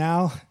happening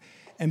now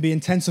and be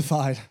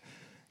intensified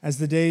as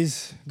the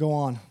days go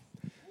on.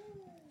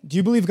 Do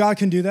you believe God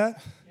can do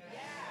that?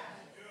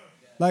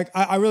 Like,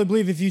 I really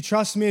believe if you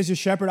trust me as your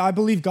shepherd, I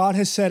believe God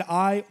has said,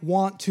 I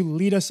want to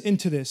lead us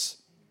into this.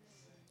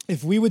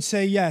 If we would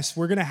say yes,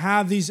 we're going to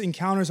have these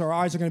encounters, our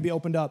eyes are going to be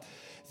opened up.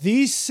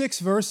 These 6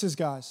 verses,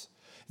 guys,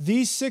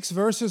 these 6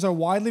 verses are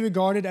widely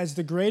regarded as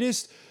the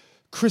greatest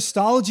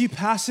Christology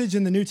passage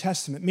in the New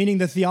Testament, meaning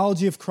the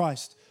theology of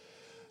Christ.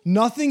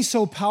 Nothing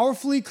so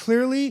powerfully,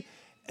 clearly,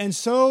 and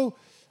so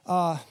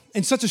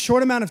in such a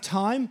short amount of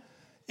time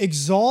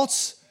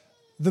exalts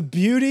the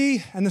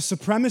beauty and the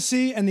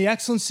supremacy and the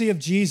excellency of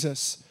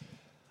Jesus.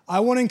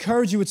 I want to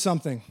encourage you with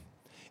something.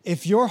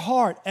 If your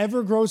heart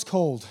ever grows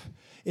cold,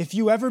 if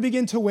you ever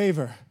begin to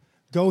waver,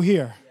 go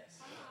here.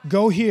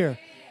 Go here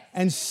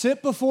and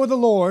sit before the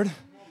Lord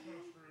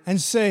and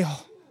say,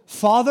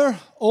 Father,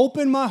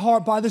 open my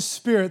heart by the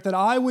Spirit that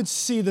I would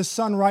see the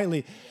sun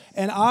rightly.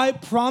 And I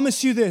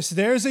promise you this,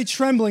 there's a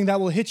trembling that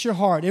will hit your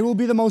heart. It will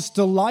be the most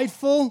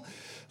delightful,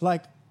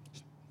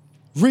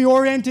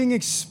 reorienting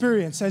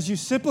experience as you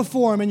sit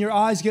before Him and your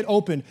eyes get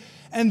open.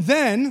 And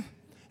then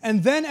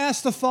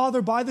ask the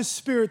Father by the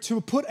Spirit to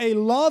put a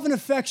love and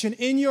affection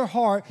in your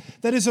heart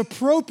that is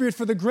appropriate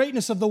for the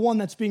greatness of the one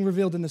that's being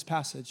revealed in this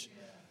passage.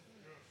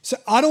 So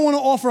I don't want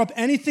to offer up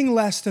anything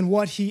less than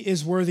what He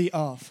is worthy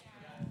of.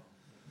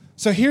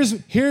 So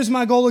here's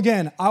my goal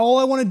again. All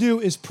I want to do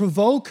is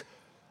provoke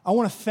I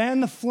want to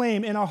fan the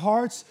flame in our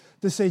hearts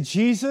to say,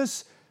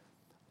 Jesus,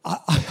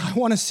 I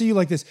want to see you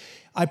like this.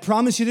 I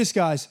promise you this,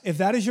 guys, if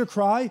that is your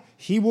cry,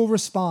 he will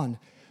respond.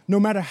 No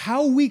matter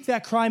how weak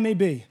that cry may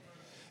be.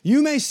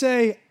 You may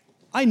say,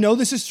 I know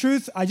this is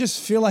truth. I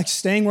just feel like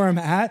staying where I'm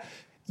at.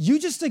 You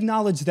just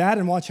acknowledge that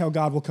and watch how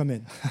God will come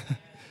in.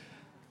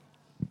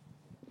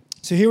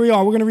 So here we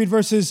are. We're going to read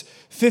verses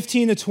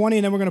 15 to 20,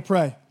 and then we're going to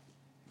pray.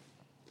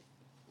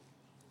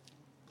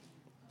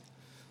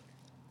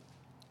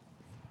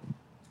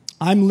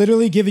 I'm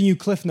literally giving you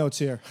cliff notes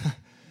here.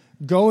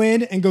 Go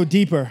in and go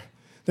deeper.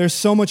 There's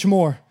so much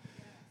more.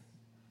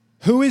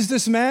 Who is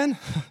this man?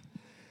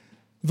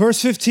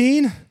 Verse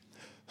 15.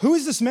 Who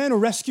is this man who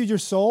rescued your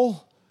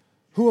soul,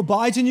 who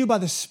abides in you by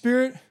the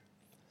Spirit?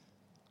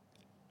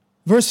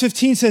 Verse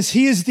 15 says,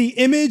 he is the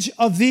image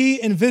of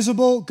the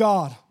invisible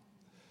God.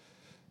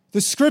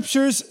 The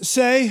scriptures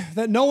say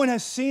that no one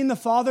has seen the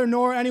Father,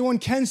 nor anyone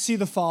can see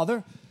the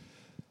Father,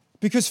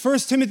 because 1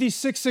 Timothy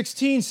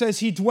 6:16 says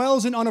he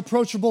dwells in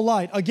unapproachable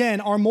light.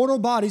 Again, our mortal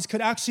bodies could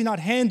actually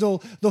not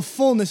handle the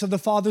fullness of the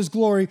Father's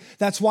glory.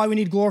 That's why we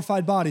need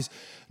glorified bodies.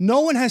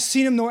 No one has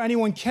seen him, nor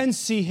anyone can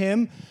see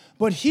him,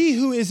 but he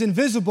who is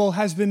invisible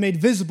has been made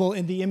visible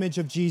in the image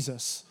of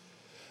Jesus.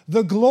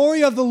 The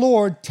glory of the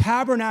Lord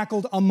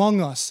tabernacled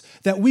among us,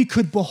 that we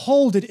could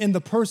behold it in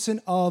the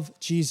person of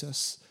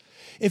Jesus.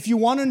 If you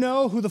want to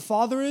know who the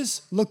Father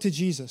is, look to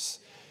Jesus.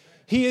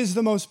 He is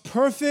the most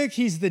perfect.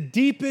 He's the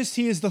deepest.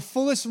 He is the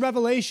fullest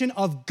revelation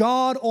of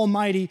God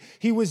Almighty.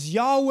 He was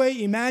Yahweh,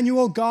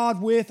 Emmanuel,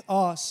 God with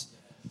us.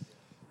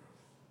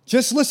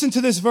 Just listen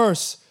to this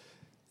verse.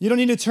 You don't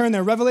need to turn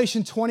there.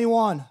 Revelation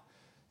 21,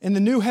 in the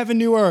new heaven,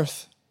 new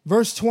earth,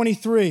 verse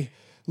 23.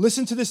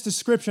 Listen to this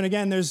description.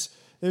 Again, there's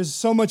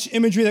so much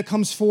imagery that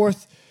comes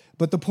forth,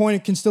 but the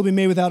point can still be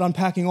made without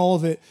unpacking all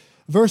of it.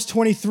 Verse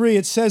 23,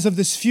 it says of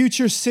this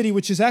future city,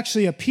 which is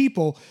actually a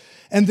people,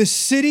 and the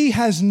city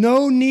has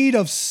no need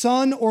of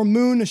sun or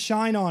moon to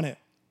shine on it.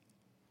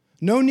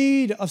 No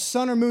need of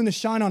sun or moon to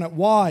shine on it.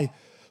 Why?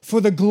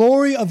 For the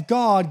glory of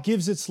God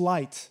gives its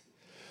light.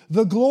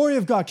 The glory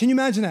of God. Can you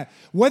imagine that?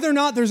 Whether or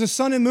not there's a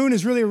sun and moon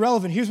is really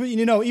irrelevant. Here's what you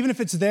need to know. Even if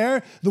it's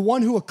there, the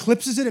one who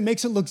eclipses it and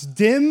makes it look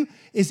dim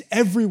is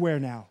everywhere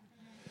now.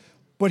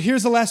 But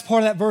here's the last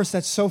part of that verse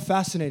that's so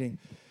fascinating.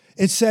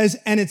 It says,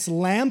 and its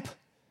lamp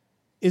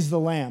is the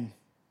Lamb.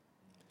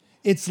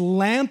 Its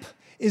lamp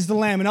is the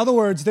Lamb. In other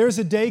words, there's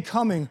a day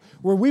coming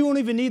where we won't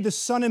even need the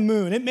sun and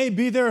moon. It may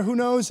be there, who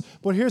knows?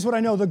 But here's what I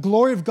know. The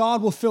glory of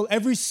God will fill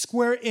every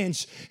square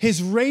inch.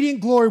 His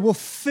radiant glory will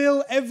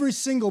fill every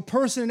single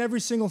person and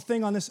every single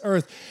thing on this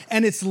earth.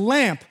 And its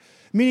lamp,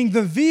 meaning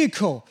the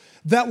vehicle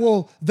that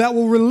will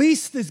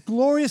release this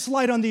glorious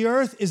light on the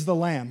earth, is the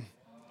Lamb.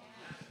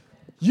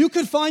 You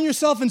could find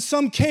yourself in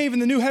some cave in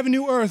the new heaven,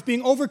 new earth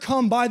being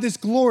overcome by this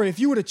glory. If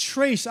you were to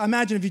trace, I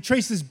imagine if you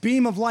trace this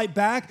beam of light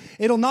back,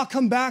 it'll not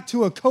come back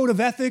to a code of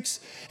ethics.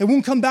 It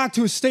won't come back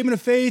to a statement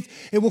of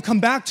faith. It will come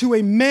back to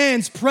a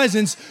man's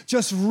presence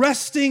just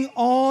resting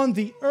on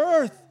the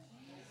earth.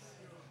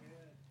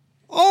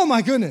 Oh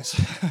my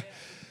goodness.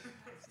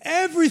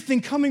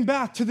 Everything coming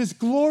back to this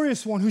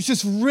glorious one who's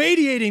just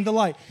radiating the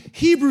light.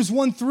 Hebrews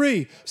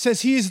 1:3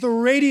 says he is the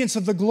radiance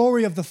of the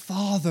glory of the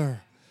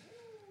Father.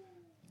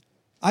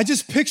 I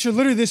just picture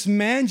literally this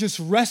man just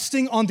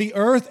resting on the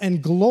earth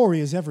and glory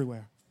is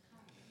everywhere.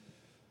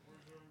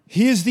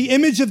 He is the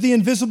image of the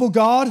invisible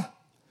God.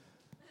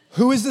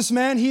 Who is this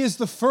man? He is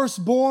the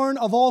firstborn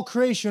of all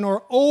creation,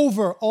 or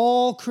over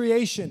all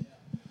creation.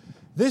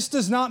 This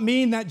does not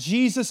mean that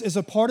Jesus is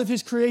a part of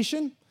his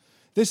creation.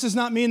 This does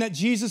not mean that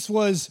Jesus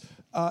was,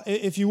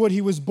 if you would, he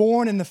was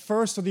born in the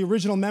first or the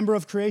original member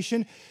of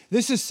creation.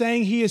 This is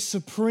saying he is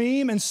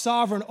supreme and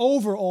sovereign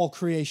over all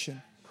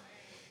creation.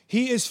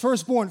 He is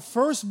firstborn.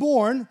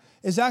 Firstborn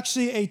is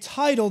actually a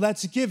title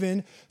that's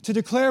given to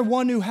declare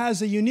one who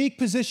has a unique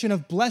position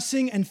of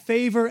blessing and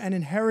favor and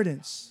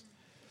inheritance.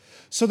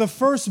 So the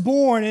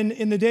firstborn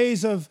in the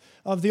days of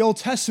the Old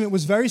Testament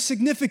was very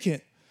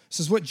significant. This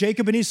is what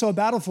Jacob and Esau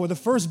battled for. The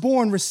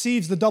firstborn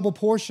receives the double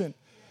portion.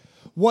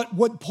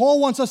 What Paul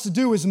wants us to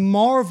do is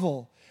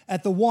marvel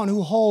at the one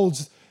who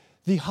holds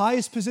the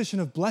highest position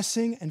of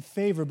blessing and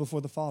favor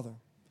before the Father.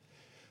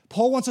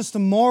 Paul wants us to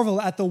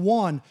marvel at the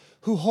one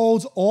who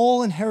holds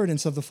all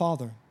inheritance of the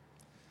Father.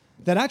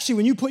 That actually,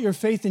 when you put your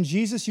faith in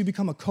Jesus, you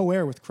become a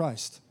co-heir with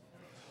Christ.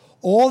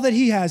 All that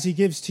he has, he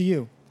gives to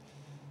you.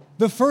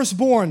 The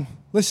firstborn,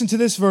 listen to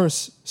this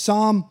verse,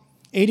 Psalm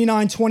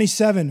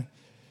 89:27.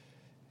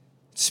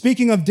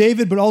 Speaking of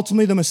David, but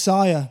ultimately the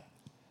Messiah,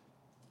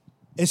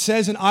 it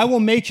says, and I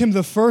will make him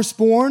the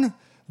firstborn,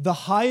 the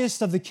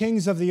highest of the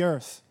kings of the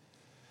earth.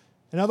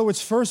 In other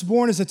words,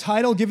 firstborn is a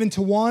title given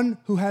to one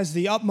who has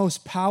the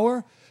utmost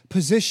power,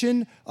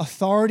 position,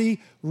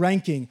 authority,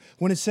 ranking.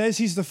 When it says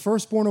he's the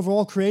firstborn over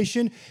all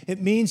creation,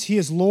 it means he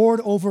is Lord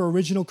over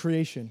original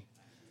creation.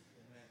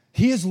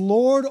 He is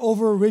Lord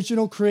over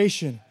original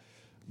creation.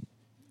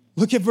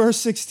 Look at verse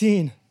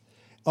 16.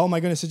 Oh my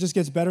goodness, it just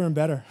gets better and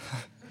better.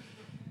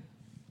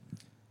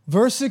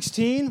 Verse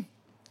 16,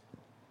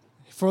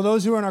 for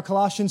those who are in our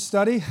Colossians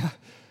study,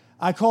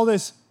 I call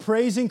this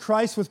praising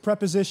Christ with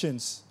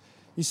prepositions.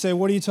 You say,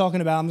 what are you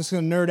talking about? I'm just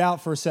going to nerd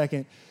out for a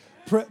second.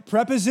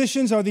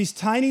 Prepositions are these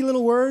tiny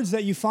little words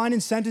that you find in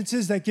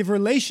sentences that give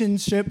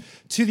relationship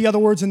to the other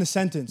words in the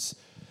sentence.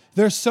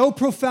 They're so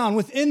profound.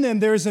 Within them,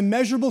 there is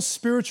immeasurable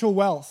spiritual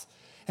wealth.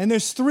 And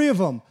there's 3 of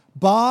them: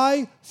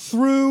 by,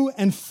 through,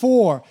 and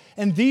for.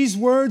 And these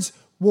words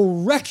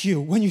will wreck you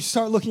when you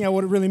start looking at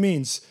what it really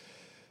means.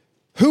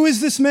 Who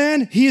is this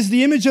man? He is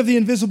the image of the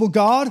invisible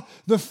God,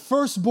 the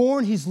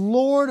firstborn. He's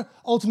Lord,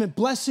 ultimate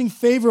blessing,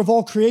 favor of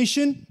all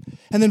creation.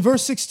 And then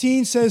verse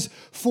 16 says,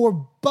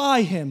 for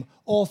by him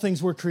all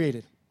things were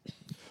created.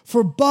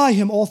 For by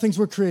him all things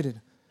were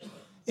created.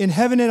 In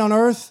heaven and on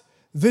earth,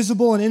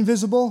 visible and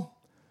invisible,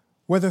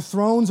 whether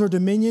thrones or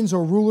dominions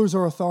or rulers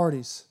or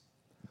authorities.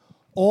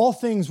 All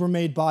things were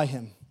made by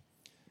him.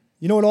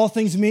 You know what all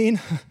things mean?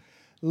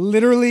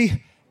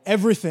 Literally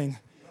everything.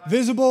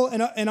 Visible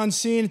and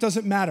unseen, it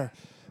doesn't matter.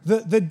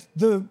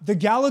 The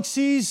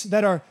galaxies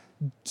that are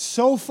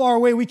so far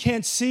away we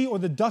can't see, or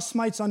the dust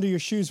mites under your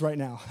shoes right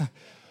now.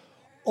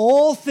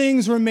 All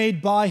things were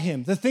made by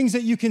him. The things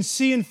that you can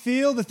see and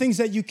feel, the things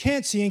that you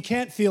can't see and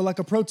can't feel, like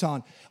a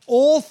proton.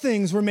 All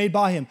things were made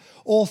by him.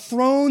 All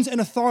thrones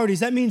and authorities.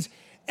 That means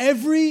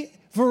every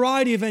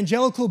variety of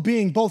angelical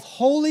being, both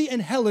holy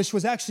and hellish,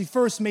 was actually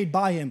first made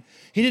by him.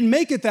 He didn't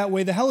make it that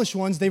way. The hellish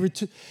ones, they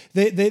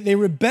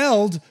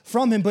rebelled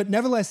from him, but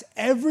nevertheless,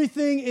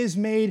 everything is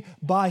made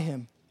by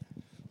him.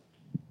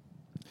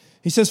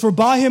 He says, for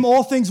by him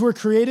all things were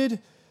created,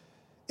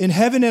 in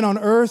heaven and on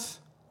earth,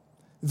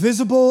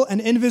 visible and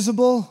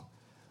invisible,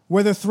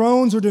 whether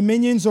thrones or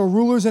dominions or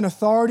rulers and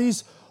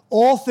authorities,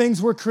 all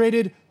things were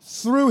created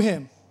through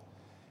him.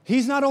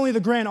 He's not only the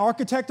grand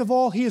architect of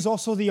all, he is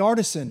also the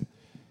artisan.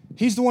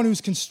 He's the one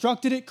who's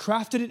constructed it,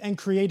 crafted it, and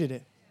created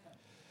it.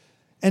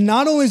 And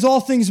not only is all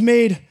things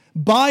made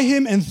by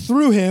him and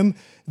through him,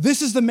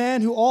 this is the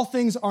man who all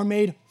things are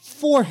made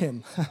for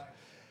him.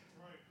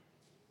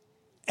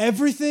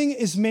 Everything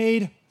is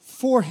made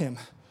for him.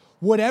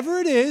 Whatever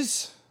it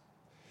is,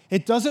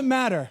 it doesn't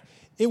matter.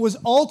 It was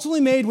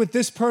ultimately made with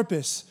this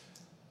purpose: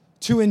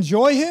 to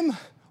enjoy him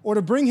or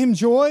to bring him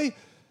joy,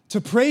 to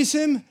praise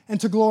him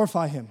and to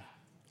glorify him.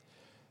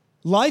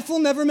 Life will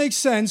never make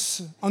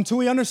sense until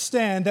we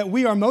understand that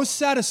we are most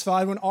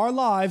satisfied when our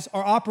lives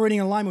are operating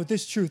in alignment with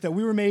this truth, that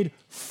we were made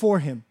for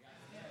him.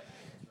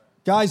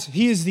 Guys,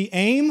 he is the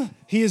aim,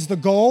 he is the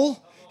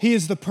goal, he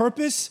is the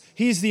purpose,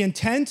 he is the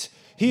intent,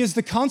 he is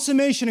the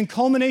consummation and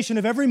culmination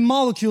of every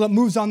molecule that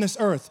moves on this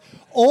earth.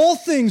 All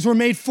things were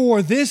made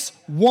for this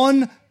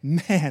one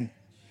man.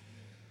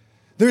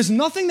 There's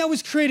nothing that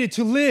was created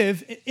to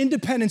live in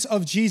independence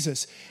of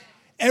Jesus.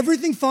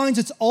 Everything finds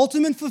its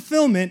ultimate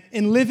fulfillment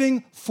in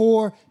living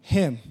for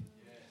him.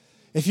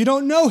 If you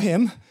don't know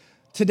him,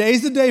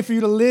 today's the day for you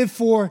to live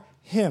for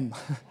him,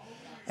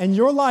 and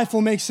your life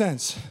will make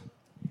sense.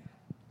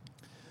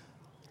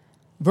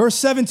 Verse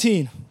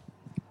 17,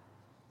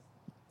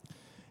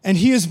 and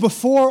he is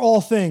before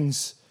all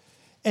things,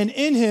 and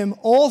in him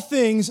all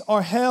things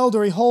are held,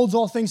 or he holds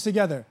all things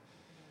together.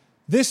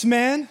 This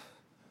man,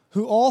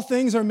 who all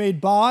things are made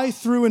by,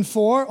 through, and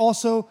for,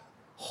 also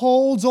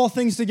holds all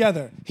things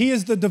together. He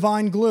is the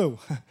divine glue.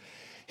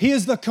 He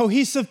is the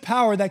cohesive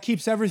power that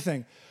keeps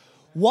everything.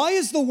 Why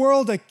is the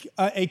world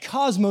a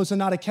cosmos and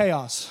not a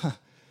chaos?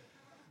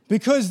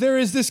 Because there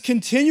is this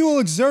continual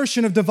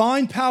exertion of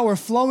divine power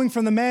flowing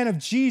from the man of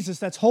Jesus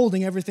that's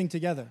holding everything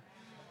together.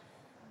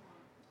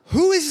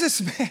 Who is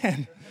this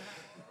man?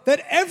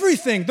 That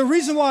everything, the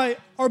reason why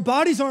our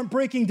bodies aren't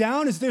breaking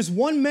down is there's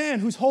one man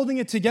who's holding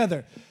it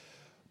together.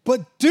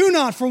 But do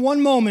not for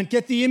one moment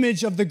get the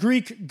image of the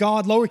Greek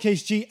god,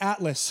 lowercase g,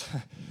 Atlas,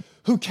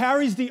 who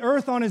carries the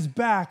earth on his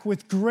back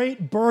with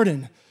great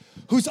burden,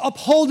 who's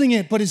upholding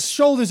it, but his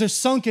shoulders are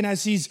sunken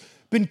as he's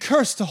been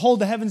cursed to hold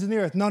the heavens and the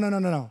earth.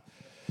 No.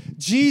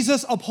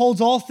 Jesus upholds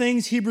all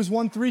things, Hebrews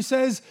 1:3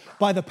 says,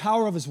 by the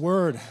power of his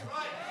word.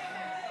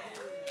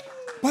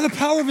 By the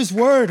power of his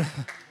word.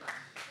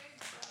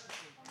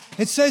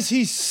 It says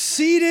he's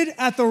seated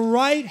at the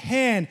right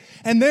hand,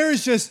 and there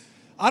is just,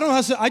 I don't know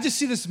how to say, I just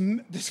see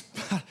this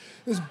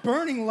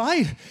burning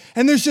light,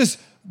 and there's just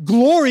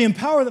glory and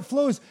power that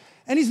flows.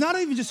 And he's not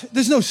even just,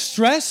 there's no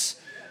stress.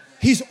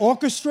 He's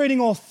orchestrating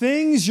all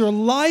things, your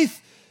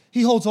life.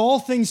 He holds all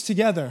things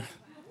together.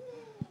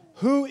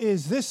 Who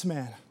is this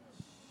man?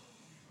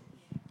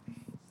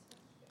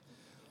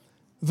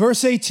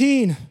 Verse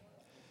 18,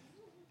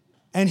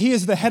 and he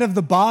is the head of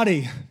the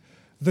body,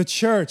 the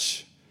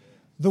church.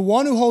 The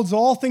one who holds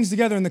all things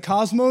together in the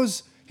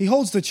cosmos, he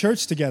holds the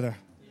church together.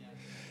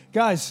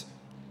 Guys,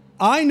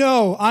 I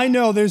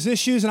know there's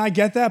issues and I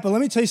get that, but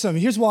let me tell you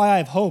something. Here's why I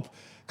have hope.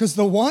 Because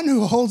the one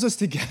who holds us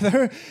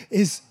together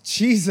is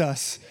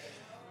Jesus.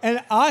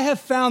 And I have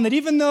found that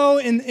even though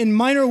in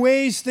minor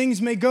ways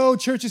things may go,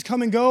 churches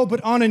come and go,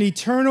 but on an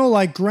eternal,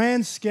 like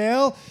grand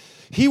scale,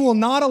 he will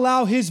not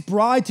allow his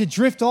bride to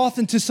drift off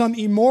into some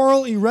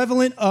immoral,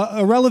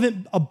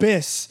 irrelevant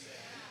abyss.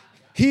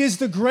 He is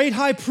the great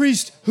high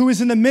priest who is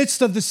in the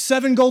midst of the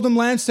 7 golden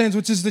lampstands,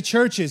 which is the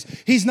churches.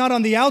 He's not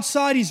on the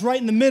outside. He's right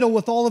in the middle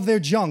with all of their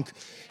junk.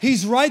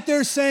 He's right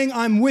there saying,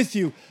 I'm with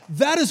you.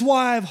 That is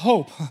why I have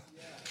hope.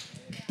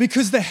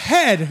 Because the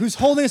head who's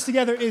holding us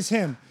together is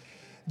him.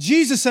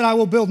 Jesus said, I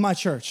will build my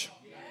church.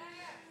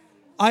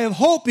 I have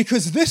hope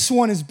because this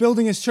one is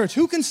building his church.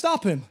 Who can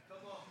stop him?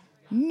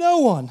 No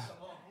one.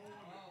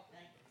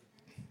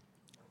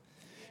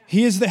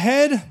 He is the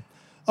head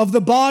of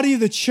the body,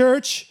 the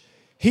church.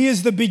 He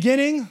is the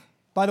beginning.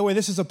 By the way,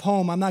 this is a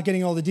poem. I'm not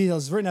getting all the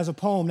details. It's written as a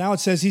poem. Now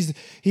it says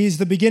he's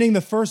the beginning, the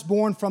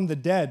firstborn from the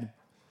dead.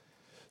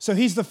 So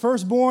he's the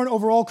firstborn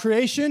over all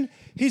creation.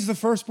 He's the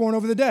firstborn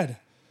over the dead.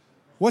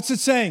 What's it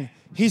saying?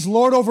 He's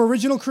Lord over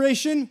original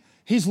creation.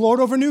 He's Lord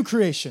over new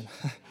creation.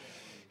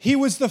 He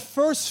was the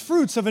first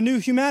fruits of a new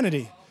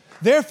humanity.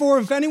 Therefore,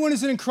 if anyone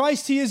is in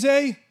Christ, he is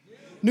a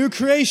new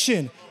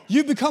creation.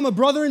 You become a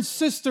brother and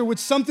sister with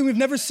something we've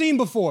never seen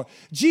before.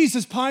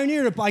 Jesus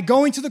pioneered it by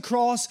going to the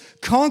cross,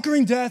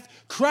 conquering death,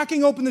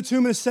 cracking open the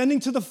tomb, and ascending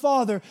to the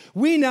Father.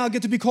 We now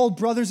get to be called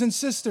brothers and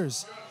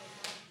sisters.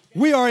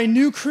 We are a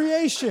new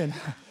creation.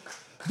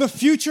 The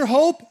future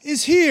hope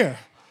is here.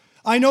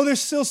 I know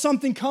there's still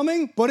something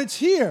coming, but it's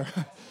here.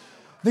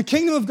 The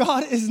kingdom of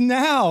God is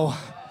now.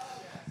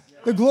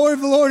 The glory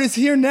of the Lord is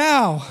here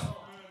now.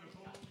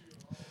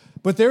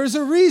 But there is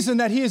a reason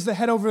that he is the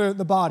head over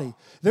the body.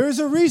 There is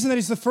a reason that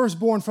he's the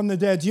firstborn from the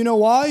dead. Do you know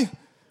why?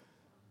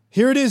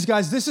 Here it is,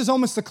 guys. This is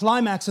almost the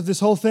climax of this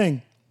whole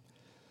thing.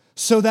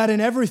 So that in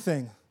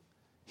everything,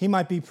 he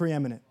might be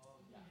preeminent.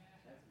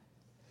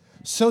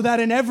 So that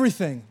in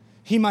everything,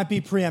 he might be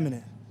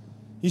preeminent.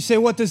 You say,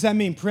 what does that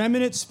mean?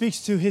 Preeminent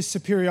speaks to his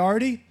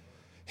superiority,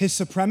 his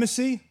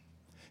supremacy,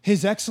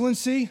 his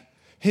excellency,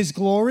 his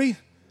glory.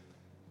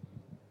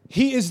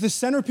 He is the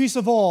centerpiece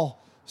of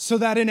all, so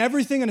that in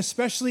everything, and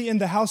especially in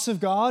the house of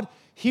God,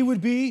 he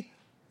would be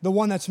the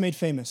one that's made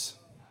famous.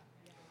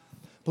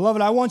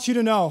 Beloved, I want you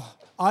to know,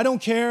 I don't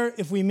care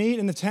if we meet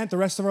in the tent the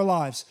rest of our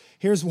lives.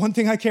 Here's one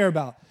thing I care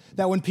about,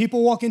 that when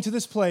people walk into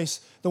this place,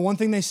 the one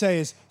thing they say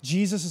is,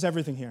 Jesus is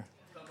everything here.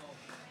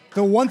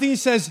 The one thing he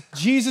says,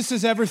 Jesus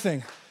is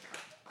everything.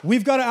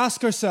 We've got to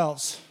ask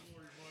ourselves,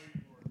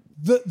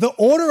 the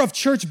order of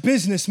church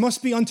business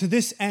must be unto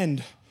this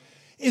end.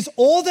 Is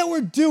all that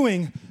we're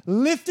doing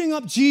lifting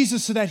up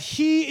Jesus so that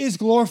he is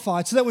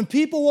glorified, so that when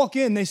people walk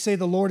in, they say,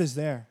 the Lord is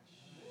there.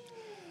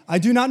 I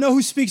do not know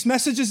who speaks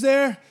messages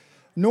there,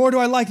 nor do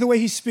I like the way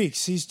he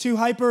speaks. He's too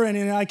hyper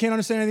and I can't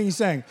understand anything he's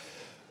saying.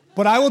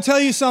 But I will tell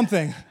you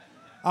something.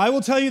 I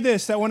will tell you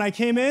this, that when I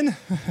came in,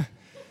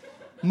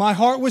 my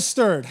heart was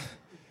stirred.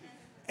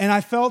 And I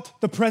felt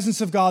the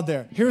presence of God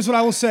there. Here's what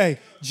I will say.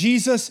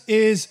 Jesus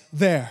is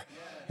there.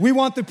 We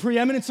want the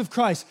preeminence of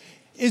Christ.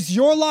 Is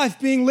your life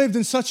being lived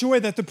in such a way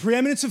that the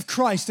preeminence of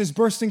Christ is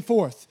bursting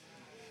forth?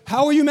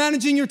 How are you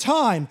managing your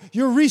time,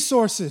 your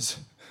resources?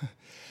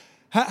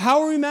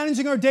 How are we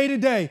managing our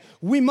day-to-day?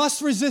 We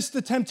must resist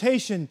the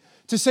temptation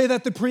to say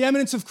that the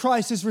preeminence of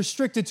Christ is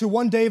restricted to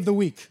one day of the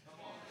week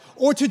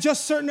or to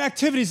just certain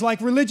activities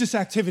like religious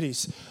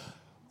activities.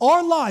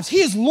 Our lives,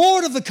 he is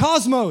Lord of the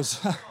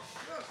cosmos.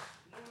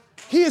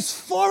 He is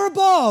far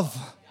above.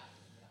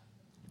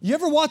 You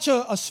ever watch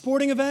a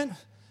sporting event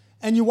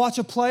and you watch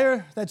a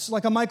player that's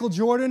like a Michael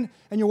Jordan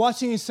and you're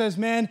watching and he says,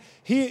 man,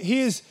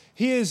 he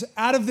is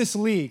out of this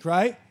league,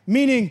 right?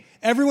 Meaning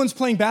everyone's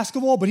playing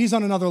basketball, but he's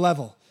on another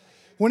level.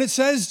 When it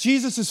says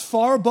Jesus is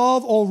far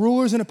above all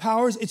rulers and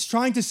powers, it's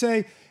trying to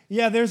say,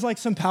 yeah, there's like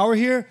some power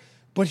here,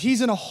 but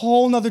he's in a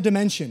whole nother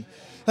dimension.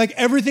 Like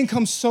everything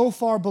comes so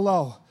far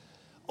below.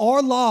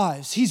 Our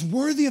lives, he's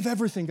worthy of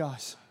everything,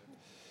 guys.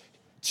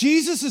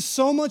 Jesus is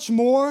so much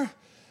more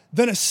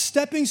than a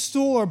stepping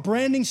stool or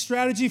branding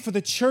strategy for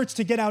the church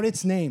to get out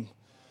its name.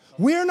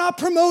 We are not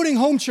promoting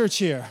home church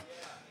here.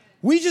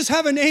 We just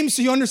have a name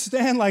so you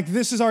understand, like,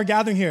 this is our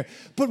gathering here.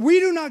 But we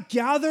do not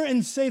gather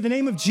and say the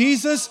name of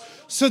Jesus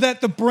so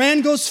that the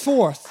brand goes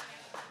forth.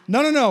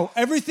 No.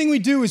 Everything we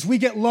do is we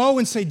get low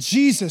and say,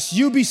 Jesus,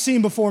 you be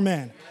seen before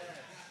man.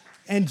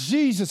 And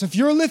Jesus, if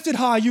you're lifted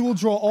high, you will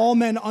draw all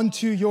men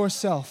unto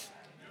yourself.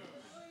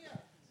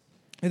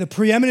 May the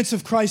preeminence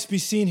of Christ be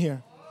seen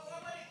here.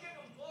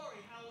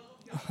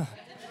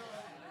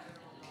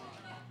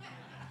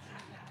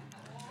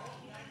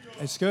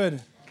 It's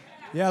good.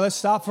 Yeah, let's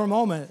stop for a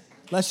moment.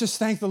 Let's just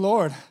thank the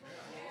Lord.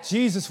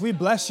 Jesus, we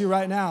bless you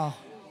right now.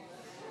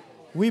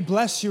 We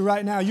bless you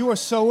right now. You are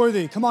so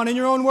worthy. Come on, in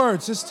your own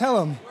words, just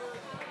tell him.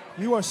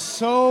 You are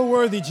so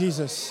worthy,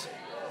 Jesus.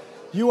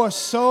 You are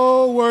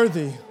so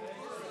worthy.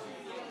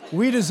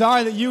 We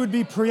desire that you would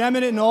be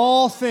preeminent in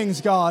all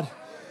things, God.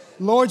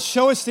 Lord,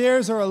 show us the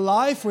areas of our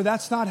life where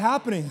that's not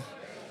happening.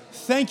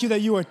 Thank you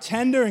that you are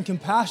tender and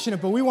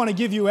compassionate, but we want to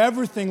give you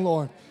everything,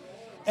 Lord.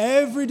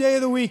 Every day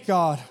of the week,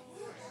 God.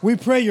 We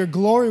pray your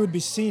glory would be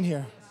seen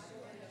here.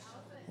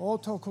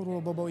 Let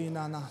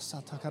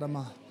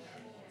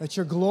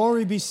your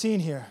glory be seen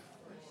here.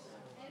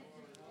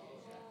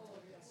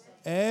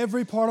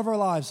 Every part of our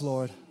lives,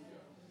 Lord.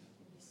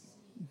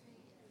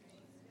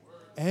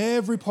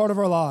 Every part of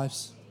our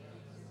lives.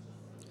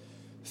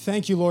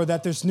 Thank you, Lord,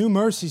 that there's new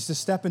mercies to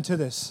step into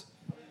this.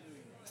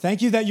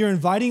 Thank you that you're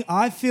inviting,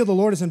 I feel the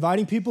Lord is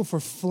inviting people for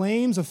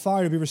flames of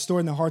fire to be restored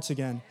in their hearts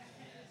again.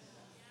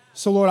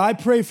 So, Lord, I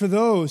pray for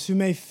those who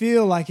may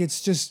feel like it's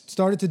just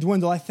started to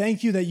dwindle. I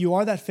thank you that you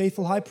are that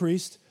faithful high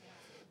priest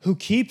who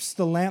keeps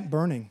the lamp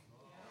burning.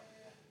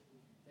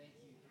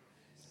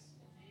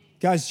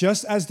 Guys,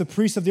 just as the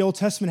priest of the Old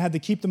Testament had to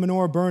keep the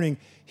menorah burning,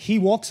 he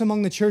walks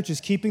among the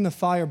churches keeping the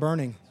fire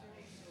burning.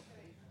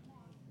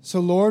 So,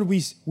 Lord,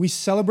 we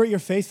celebrate your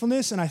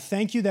faithfulness, and I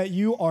thank you that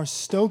you are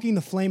stoking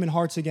the flame in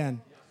hearts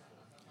again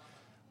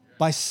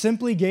by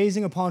simply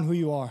gazing upon who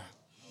you are.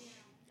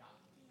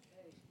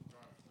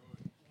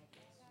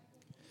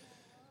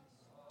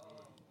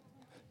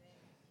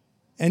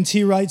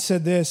 N.T. Wright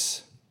said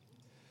this.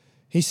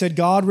 He said,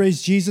 God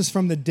raised Jesus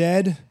from the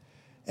dead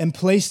and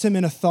placed him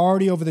in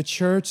authority over the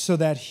church so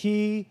that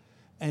he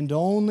and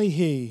only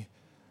he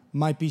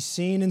might be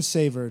seen and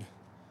savored,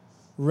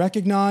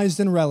 recognized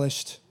and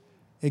relished,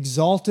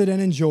 exalted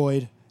and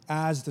enjoyed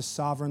as the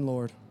sovereign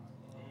Lord.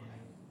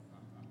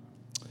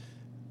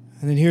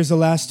 And then here's the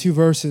last two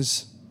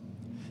verses.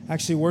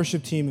 Actually,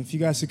 worship team, if you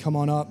guys could come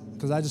on up,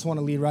 because I just want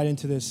to lead right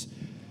into this.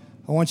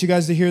 I want you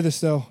guys to hear this,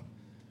 though.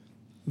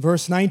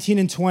 Verse 19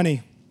 and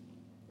 20.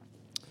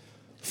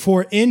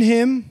 For in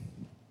him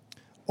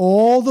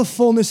all the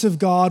fullness of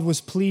God was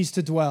pleased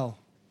to dwell.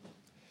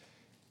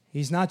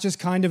 He's not just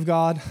kind of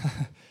God.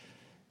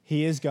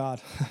 He is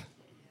God.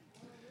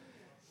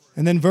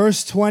 And then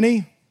verse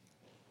 20.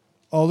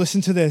 Oh,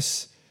 listen to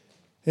this.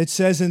 It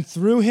says, and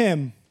through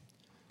him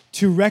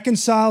to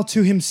reconcile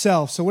to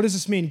himself. So what does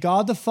this mean?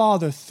 God the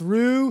Father,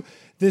 through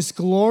this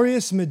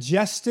glorious,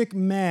 majestic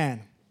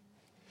man,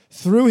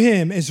 through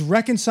him is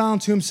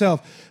reconciled to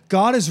himself.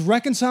 God is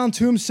reconciled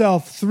to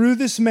himself through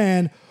this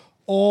man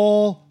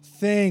all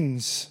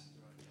things,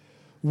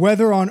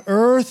 whether on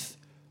earth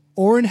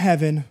or in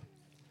heaven,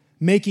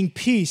 making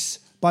peace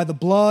by the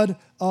blood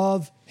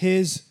of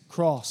his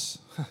cross.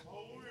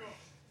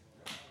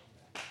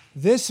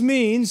 This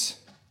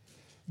means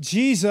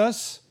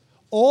Jesus,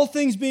 all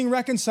things being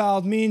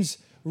reconciled, means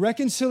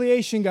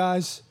reconciliation,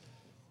 guys,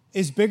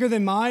 is bigger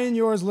than mine and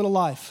yours little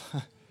life.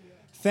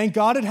 Thank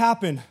God it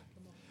happened.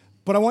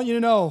 But I want you to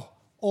know,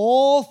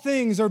 all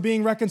things are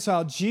being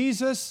reconciled.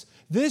 Jesus,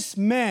 this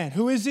man,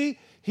 who is he?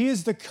 He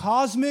is the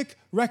cosmic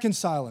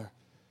reconciler.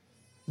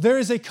 There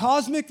is a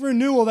cosmic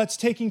renewal that's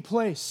taking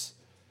place.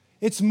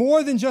 It's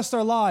more than just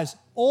our lives.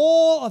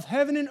 All of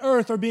heaven and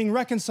earth are being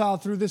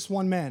reconciled through this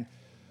one man.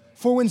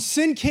 For when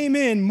sin came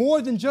in,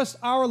 more than just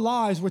our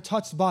lives were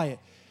touched by it.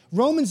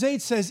 Romans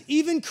 8 says,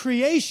 even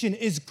creation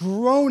is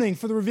groaning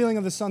for the revealing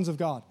of the sons of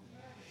God.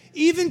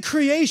 Even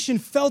creation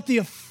felt the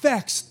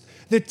effects,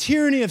 the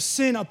tyranny of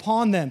sin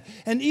upon them.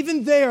 And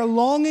even they are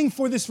longing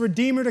for this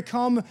Redeemer to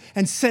come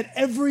and set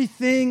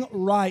everything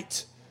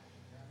right.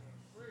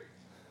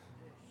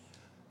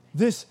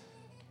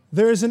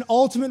 There is an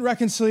ultimate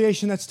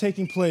reconciliation that's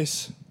taking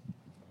place.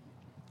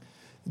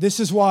 This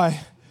is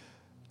why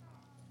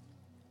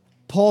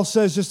Paul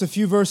says just a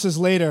few verses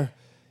later,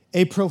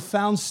 a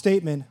profound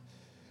statement.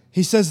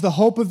 He says the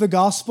hope of the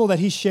gospel that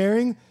he's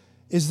sharing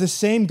is the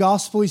same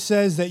gospel, he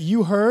says, that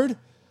you heard,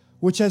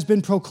 which has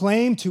been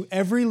proclaimed to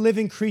every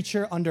living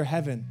creature under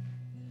heaven.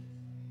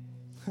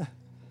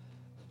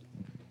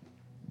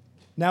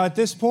 Now, at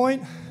this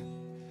point,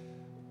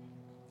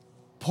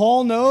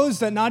 Paul knows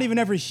that not even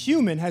every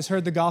human has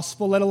heard the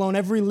gospel, let alone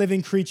every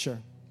living creature.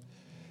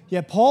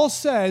 Yet Paul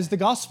says, the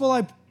gospel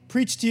I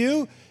preach to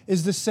you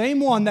is the same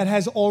one that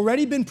has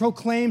already been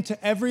proclaimed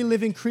to every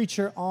living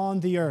creature on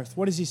the earth.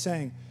 What is he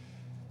saying?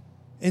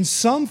 In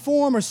some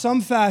form or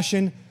some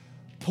fashion,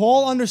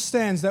 Paul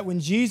understands that when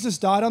Jesus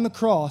died on the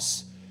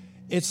cross,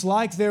 it's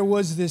like there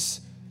was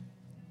this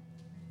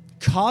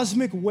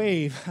cosmic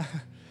wave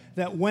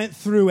that went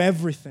through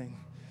everything.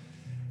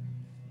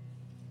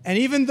 And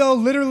even though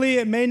literally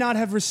it may not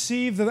have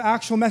received the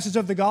actual message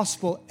of the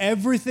gospel,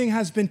 everything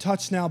has been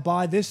touched now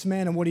by this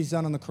man and what he's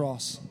done on the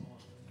cross.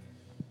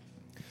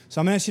 So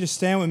I'm going to ask you to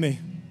stand with me.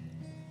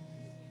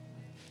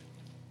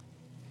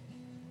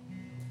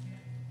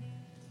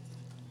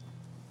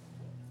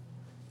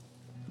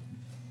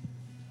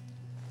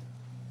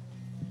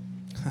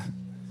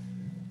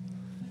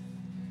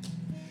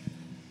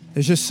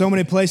 There's just so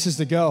many places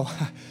to go.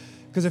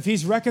 Because if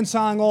he's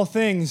reconciling all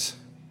things,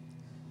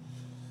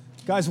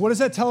 guys, what does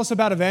that tell us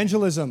about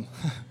evangelism?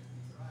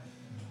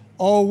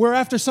 Oh, we're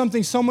after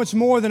something so much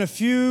more than a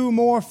few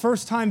more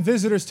first-time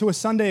visitors to a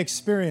Sunday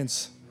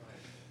experience.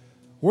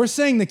 We're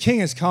saying the King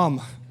has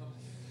come.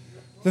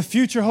 The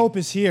future hope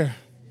is here.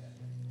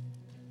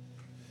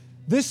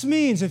 This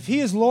means, if he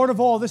is Lord of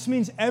all, this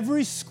means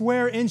every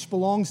square inch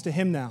belongs to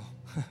him now.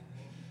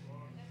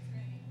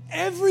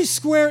 Every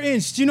square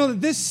inch. Do you know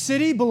that this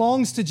city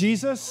belongs to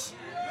Jesus?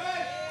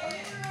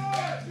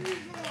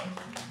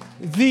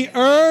 The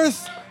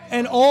earth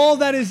and all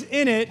that is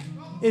in it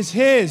is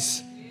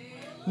his.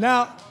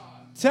 Now,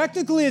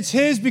 technically it's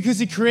his because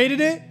he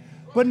created it,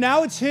 but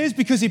now it's his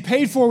because he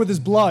paid for it with his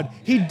blood.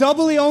 He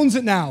doubly owns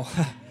it now.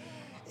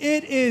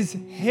 It is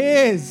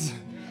his.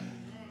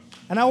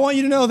 And I want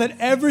you to know that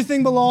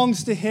everything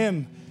belongs to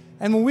him.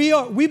 And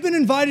we've been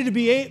invited to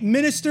be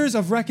ministers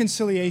of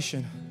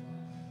reconciliation.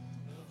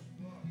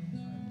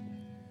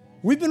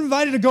 We've been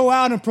invited to go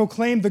out and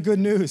proclaim the good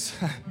news.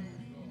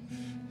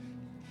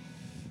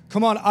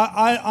 Come on,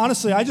 I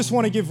honestly, I just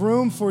want to give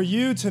room for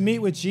you to meet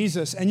with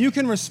Jesus. And you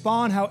can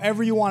respond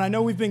however you want. I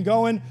know we've been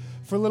going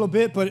for a little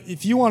bit, but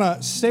if you want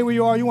to stay where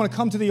you are, you want to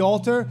come to the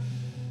altar,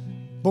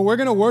 but we're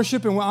going to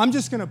worship, and I'm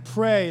just going to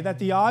pray that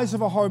the eyes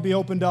of our heart be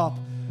opened up.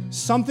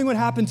 Something would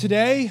happen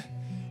today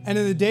and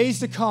in the days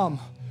to come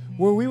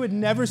where we would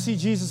never see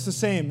Jesus the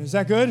same. Is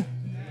that good?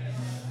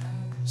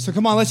 So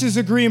come on, let's just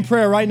agree in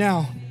prayer right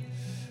now.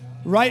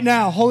 Right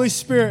now, Holy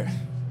Spirit,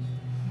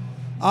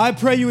 I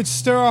pray you would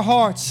stir our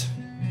hearts,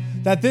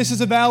 that this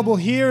is available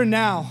here and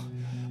now.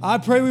 I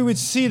pray we would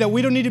see that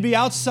we don't need to be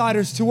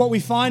outsiders to what we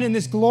find in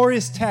this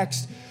glorious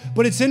text,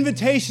 but it's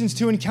invitations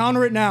to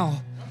encounter it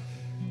now.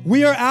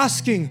 We are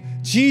asking,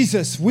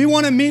 Jesus, we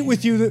want to meet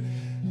with you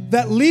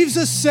that leaves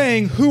us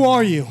saying, who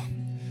are you?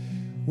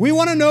 We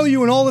want to know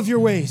you in all of your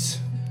ways.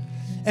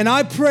 And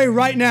I pray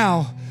right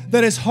now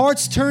that as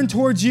hearts turn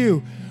towards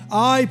you,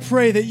 I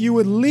pray that you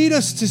would lead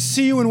us to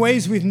see you in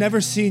ways we've never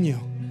seen you.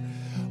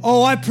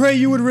 Oh, I pray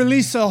you would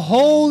release a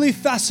holy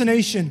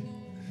fascination.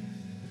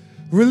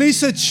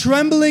 Release a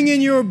trembling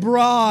in your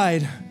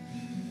bride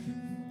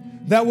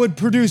that would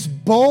produce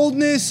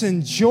boldness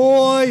and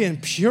joy and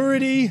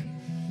purity,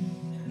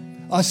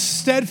 a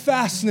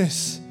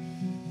steadfastness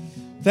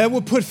that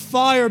will put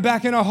fire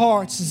back in our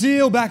hearts,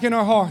 zeal back in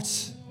our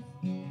hearts.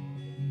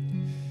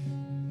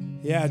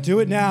 Yeah, do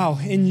it now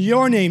in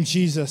your name,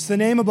 Jesus, the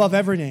name above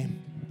every name.